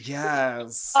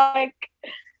 Yes. Like,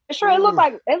 sure, it looked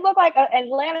like an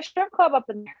Atlanta strip club up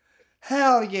in there.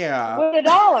 Hell yeah. With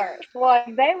 $1.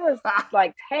 Like, they was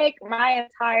like, take my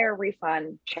entire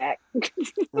refund check.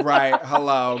 Right.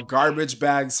 Hello. Garbage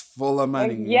bags full of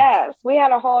money. Yes. We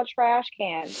had a whole trash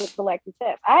can to collect the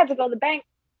tips. I had to go to the bank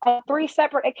on 3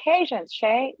 separate occasions,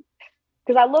 Shay.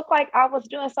 Because I looked like I was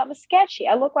doing something sketchy.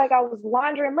 I looked like I was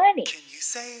laundering money. Can you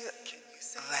say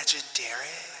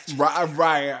legendary?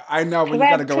 Right. I know when you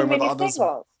got to go in with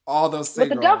all those singles. With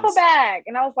the duffel bag.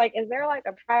 And I was like, is there like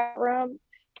a private room?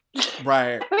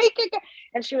 Right.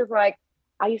 And she was like,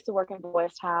 I used to work in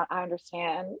Boys Town. I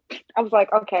understand. I was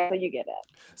like, okay, so you get it.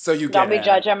 So you get Don't be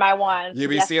judging my ones. You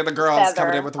be seeing the girls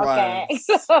coming in with ones.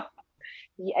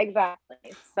 Yeah,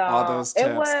 exactly. So all those tips.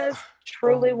 It was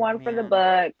truly one for the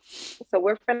book. So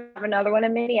we're going to have another one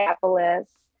in Minneapolis.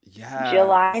 Yeah.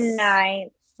 July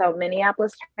 9th. So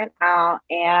Minneapolis turned out.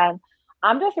 And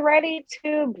I'm just ready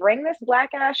to bring this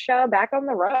black ass show back on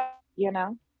the road, you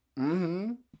know?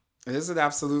 Mm-hmm. It is an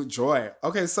absolute joy.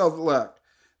 Okay, so look,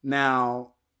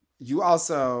 now you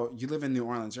live in New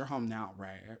Orleans. You're home now,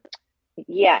 right?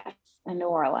 Yes, in New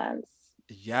Orleans.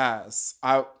 Yes.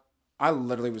 I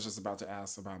literally was just about to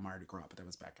ask about Mardi Gras, but that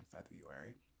was back in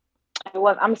February.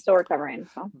 I'm still recovering.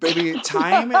 So. Baby,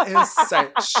 time is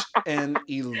such an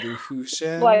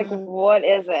illusion. Like, what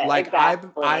is it? Like,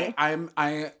 exactly.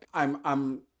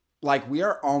 I'm like, we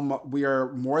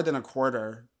are more than a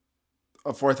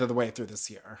fourth of the way through this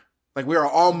year. Like, we are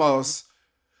almost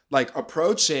like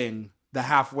approaching the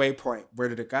halfway point. Where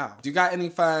did it go? Do you got any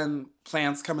fun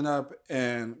plans coming up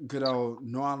in good old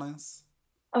New Orleans?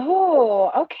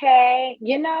 Oh, okay.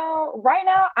 You know, right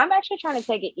now I'm actually trying to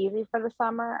take it easy for the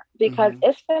summer because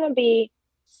it's going to be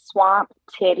swamp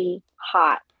titty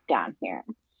hot down here.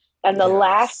 And the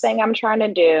last thing I'm trying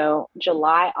to do,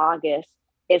 July, August,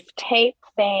 is tape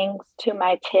things to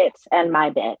my tits and my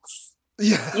bits.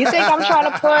 Yeah. You think I'm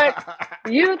trying to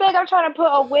put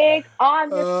a wig on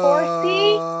this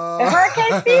 4C in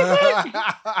hurricane season?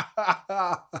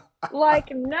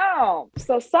 Like, no.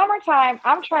 So summertime,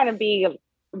 I'm trying to be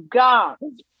gone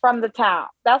from the town.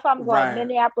 That's why I'm going to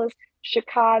Minneapolis,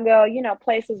 Chicago, you know,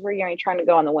 places where you ain't trying to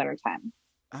go in the wintertime.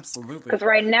 Absolutely. Because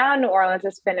right now in New Orleans,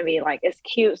 it's going to be like, it's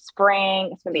cute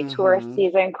spring. It's going to be tourist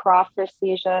season, crawfish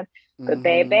season. But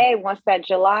baby, once that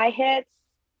July hits,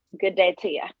 good day to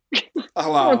you.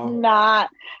 Hello.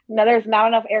 There's not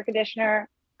enough air conditioner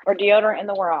or deodorant in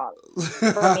the world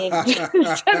for me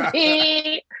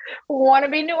to want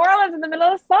to be New Orleans in the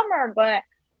middle of summer. But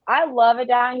I love it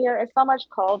down here. It's so much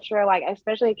culture. Like, I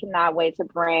especially cannot wait to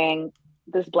bring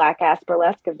this black ass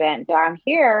burlesque event down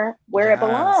here where it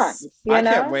belongs. I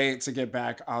can't wait to get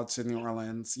back out to New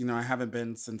Orleans. You know, I haven't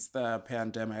been since the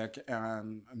pandemic,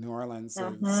 and New Orleans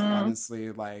is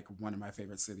honestly like one of my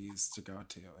favorite cities to go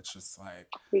to. It's just like,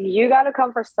 you got to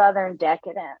come for Southern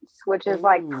Decadence, which is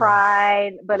like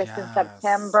Pride, but it's in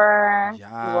September.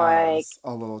 Like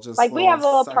a little, just like we have a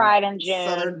little Pride in June,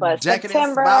 Southern but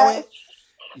September.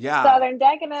 Yeah, Southern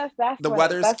Decadence. That's the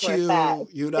weather's cute.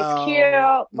 You know, it's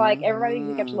cute. Like everybody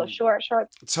can get your little short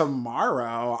shorts.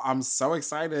 Tomorrow, I'm so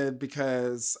excited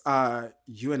because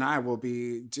you and I will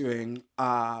be doing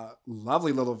a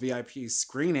lovely little VIP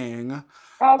screening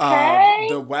of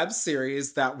the web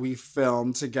series that we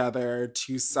filmed together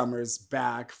 2 summers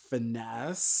back,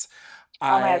 Finesse.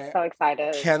 I'm so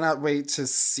excited. Cannot wait to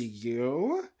see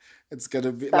you. It's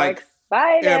gonna be so like.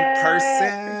 Excited. In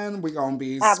person, we're going to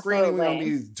be screening, we're going to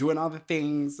be doing all the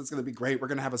things. It's going to be great. We're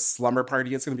going to have a slumber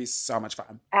party. It's going to be so much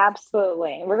fun.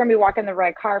 Absolutely. We're going to be walking the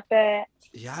red carpet.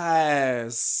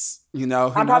 Yes. You know,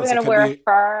 I'm probably going to wear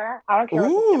fur. I don't care what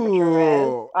the temperature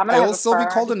is. I'm gonna it'll still be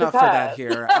cold enough for that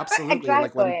here. Absolutely.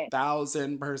 Exactly. Like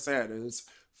 1000% is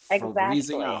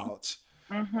freezing out.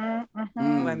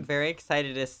 I'm very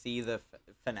excited to see the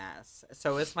Finesse.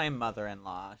 So is my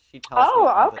mother-in-law. She tells me all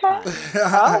all okay. the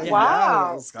time. Oh,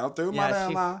 wow. Yes, go through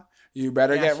mother-in-law. You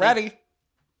better get ready.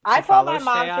 I told my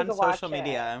mom she could watch social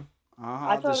media.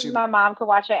 I told my mom could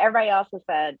watch it. Everybody else has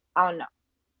said, I don't know.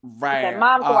 Right. She said,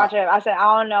 Mom could watch it. I said,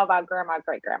 I don't know about grandma,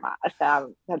 great grandma. I said,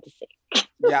 I'll have to see.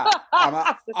 Yeah.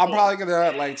 I'm probably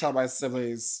gonna like tell my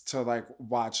siblings to like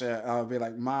watch it. I'll be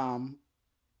like, Mom.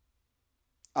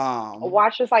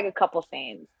 Watch just like a couple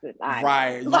scenes.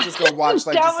 Right. You just go watch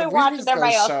like don't be watching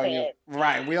everybody else show you.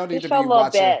 Right. We don't need just to be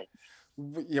watching. Bit.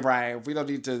 You're right. We don't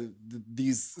need to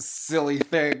these silly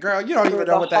things. Girl, you don't even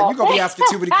know what that. You're gonna be asking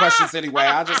too many questions anyway.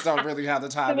 I just don't really have the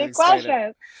time to explain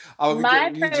it.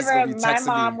 My favorite.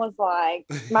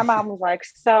 My mom was like,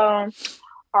 so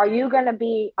are you gonna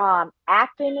be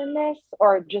acting in this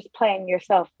or just playing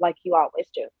yourself like you always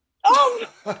do? Oh.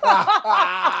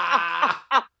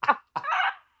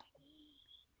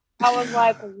 I was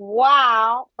like,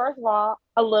 wow. First of all,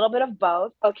 a little bit of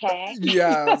both. Okay.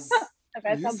 Yes.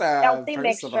 Okay, some healthy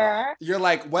mixture. You're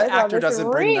like, what actor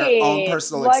doesn't bring their own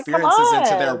personal experiences into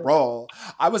their role?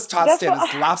 I was taught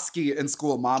Stanislavski in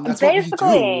school, Mom. That's basically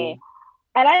what we do.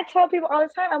 And I tell people all the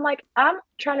time, I'm like, I'm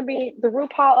trying to be the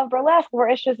RuPaul of burlesque, where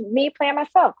it's just me playing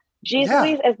myself. Jeez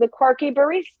Louise as the quirky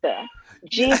barista.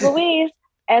 Jeez Louise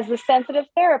as the sensitive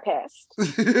therapist.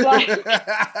 Like,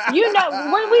 you know,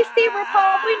 when we see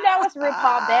RuPaul, we know it's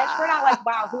RuPaul, bitch. We're not like,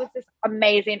 wow, who is this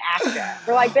amazing actor?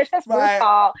 We're like, bitch, that's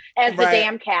RuPaul as the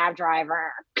damn cab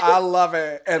driver. I love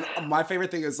it. And my favorite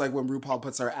thing is like when RuPaul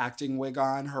puts her acting wig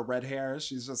on, her red hair,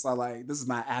 she's just like, this is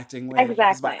my acting wig. Exactly.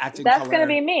 This is my acting That's color. Gonna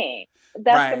be me.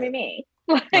 That's gonna be me.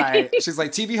 Right. She's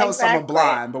like, TV host, I'm a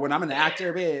blonde, but when I'm an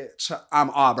actor, bitch, I'm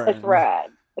Auburn. It's red.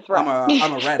 It's red.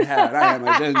 I'm a redhead. I am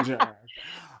a ginger.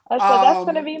 So that's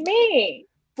gonna be me.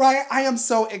 Right. I am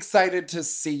so excited to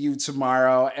see you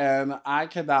tomorrow, and I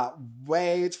cannot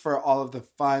wait for all of the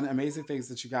fun, amazing things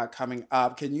that you got coming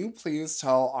up. Can you please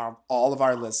tell all of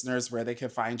our listeners where they can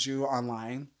find you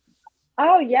online?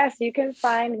 Oh, yes. You can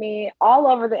find me all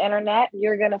over the internet.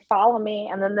 You're going to follow me,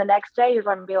 and then the next day you're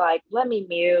going to be like, let me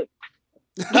mute.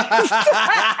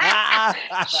 Let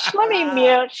me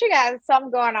mute. She got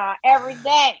something going on every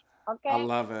day. Okay. I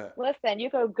love it. Listen,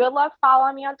 you can good luck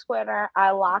following me on Twitter.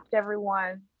 I blocked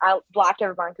everyone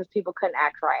because people couldn't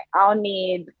act right. I don't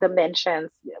need the mentions.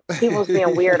 People's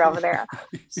being weird over there.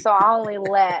 So I only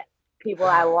let people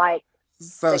I like.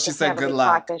 So she said good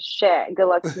luck. Shit. Good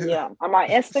luck to you. I'm on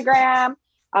Instagram.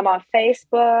 I'm on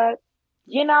Facebook.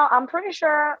 You know, I'm pretty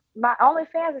sure my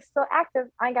OnlyFans is still active.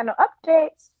 I ain't got no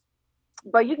updates.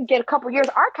 But you can get a couple years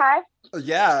archive.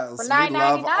 Yes,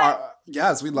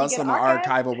 we love some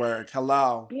archival work.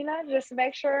 Hello. You know, just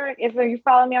make sure if you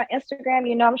follow me on Instagram,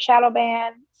 you know I'm shadow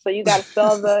banned, so you got to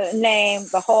spell the name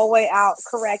the whole way out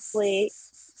correctly.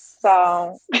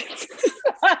 So,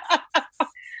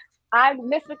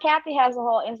 Miss McCarthy has a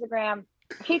whole Instagram.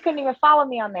 He couldn't even follow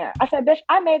me on there. I said, bitch,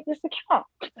 I made this account.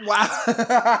 Wow.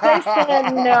 They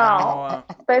said no.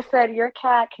 They said your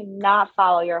cat cannot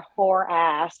follow your whore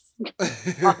ass on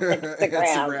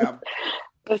Instagram.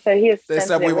 They said he is sensitive. They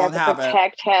said we won't have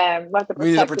protect him.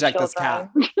 We need to protect this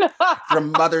cat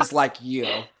from mothers like you.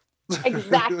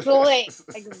 Exactly.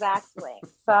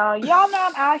 So y'all know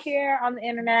I'm out here on the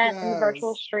internet, in the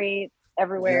virtual streets,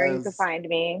 everywhere you can find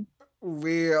me.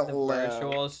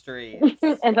 Virtual streets.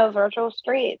 In those virtual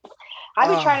streets.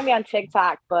 I be trying to be on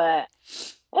TikTok, but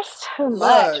it's too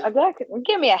much.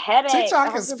 Give me a headache.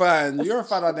 TikTok is fun. You're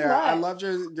fun on there. I loved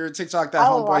your TikTok that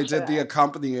homeboy did the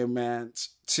accompaniment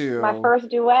to. My first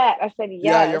duet. I said yes.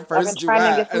 Yeah, your first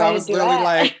duet. And I was literally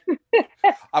like,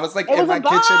 I was like in my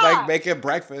kitchen, like making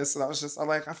breakfast. And I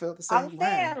feel the same way.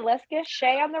 I'm saying, let's get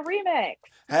Shay on the remix.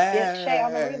 Get Shay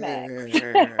on the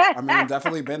remix. I mean, I've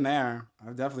definitely been there.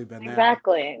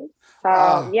 Exactly.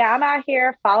 So, yeah, I'm out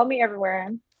here. Follow me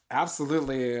everywhere.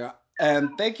 Absolutely.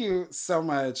 And thank you so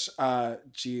much,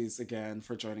 Jeez, again,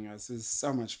 for joining us. It was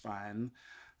so much fun.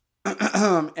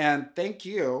 And thank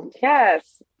you. Yes.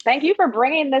 Thank you for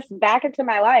bringing this back into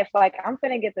my life. Like, I'm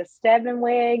going to get the Stedman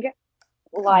wig.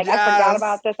 Like, yes. I forgot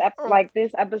about this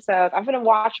this episode. I'm going to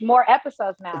watch more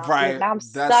episodes now. Right. Now I'm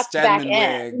sucked back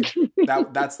in.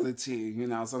 That's the tea. You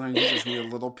know, sometimes you just need a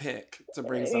little pick to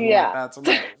bring something like that to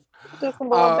life. Just a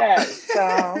little bit.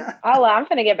 So, I'm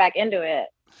going to get back into it.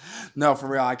 No, for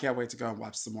real. I can't wait to go and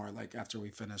watch some more, like, after we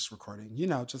finish recording. You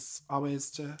know, just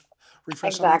always to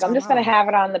refresh. Exactly. I'm just going to have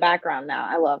it on the background now.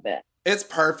 I love it. It's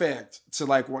perfect to,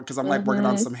 like, because I'm, like, working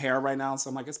on some hair right now. So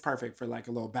I'm like, it's perfect for, like,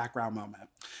 a little background moment.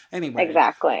 Anyway.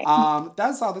 Exactly.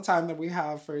 That's all the time that we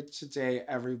have for today,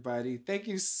 everybody. Thank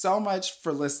you so much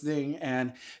for listening.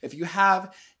 And if you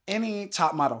have any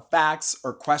top model facts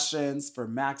or questions for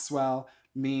Maxwell,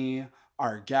 me,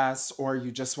 our guests, or you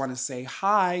just want to say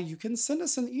hi, you can send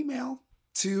us an email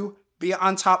to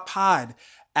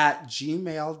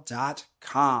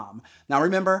wannabetontop@gmail.com. Now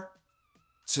remember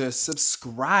to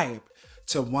subscribe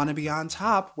to Wanna Be On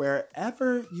Top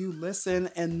wherever you listen,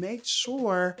 and make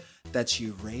sure that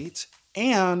you rate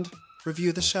and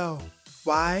review the show.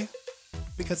 Why?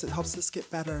 Because it helps us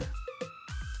get better.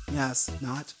 Yes,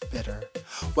 not bitter.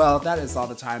 Well, that is all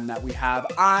the time that we have.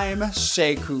 I'm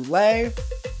Shea Coulee.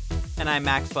 And I'm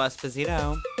Maxwell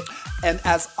Esposito. And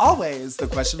as always, the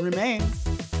question remains,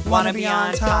 Wanna be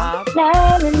on top?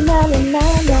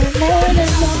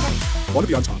 Wanna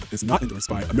Be On Top is not endorsed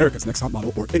by America's Next Top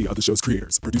Model or any of the show's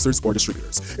creators, producers, or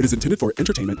distributors. It is intended for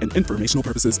entertainment and informational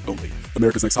purposes only.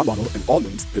 America's Next Top Model and all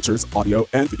names, pictures, audio,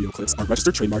 and video clips are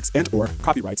registered trademarks and or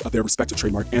copyrights of their respective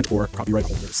trademark and or copyright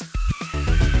holders.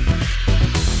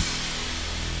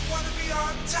 Wanna be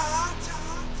on top?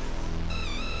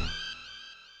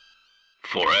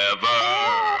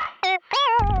 Forever.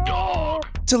 Dog.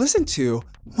 To listen to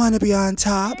Wanna Be On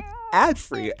Top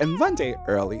ad-free and one day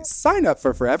early, sign up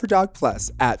for Forever Dog Plus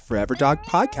at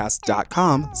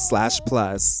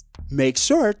foreverdogpodcast.com/plus. Make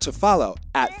sure to follow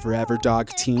at Forever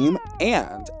Dog Team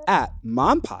and at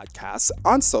Mom Podcasts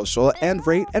on social, and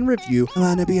rate and review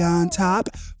Wanna Be On Top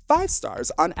 5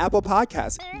 stars on Apple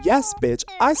Podcasts. Yes, bitch,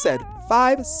 I said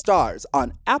 5 stars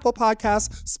on Apple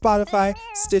Podcasts, Spotify,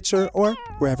 Stitcher, or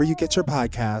wherever you get your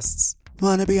podcasts.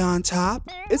 Wanna Be On Top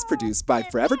is produced by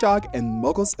Forever Dog and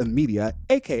Moguls of Media,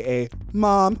 aka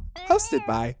Mom, hosted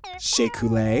by Shea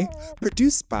Coulee,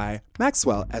 produced by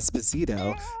Maxwell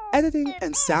Esposito, editing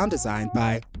and sound design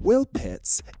by Will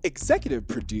Pitts, executive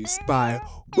produced by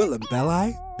Willem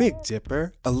Belli, Big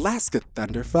Dipper, Alaska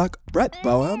Thunderfuck, Brett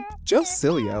Boehm, Joe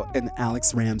Cilio, and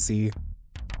Alex Ramsey.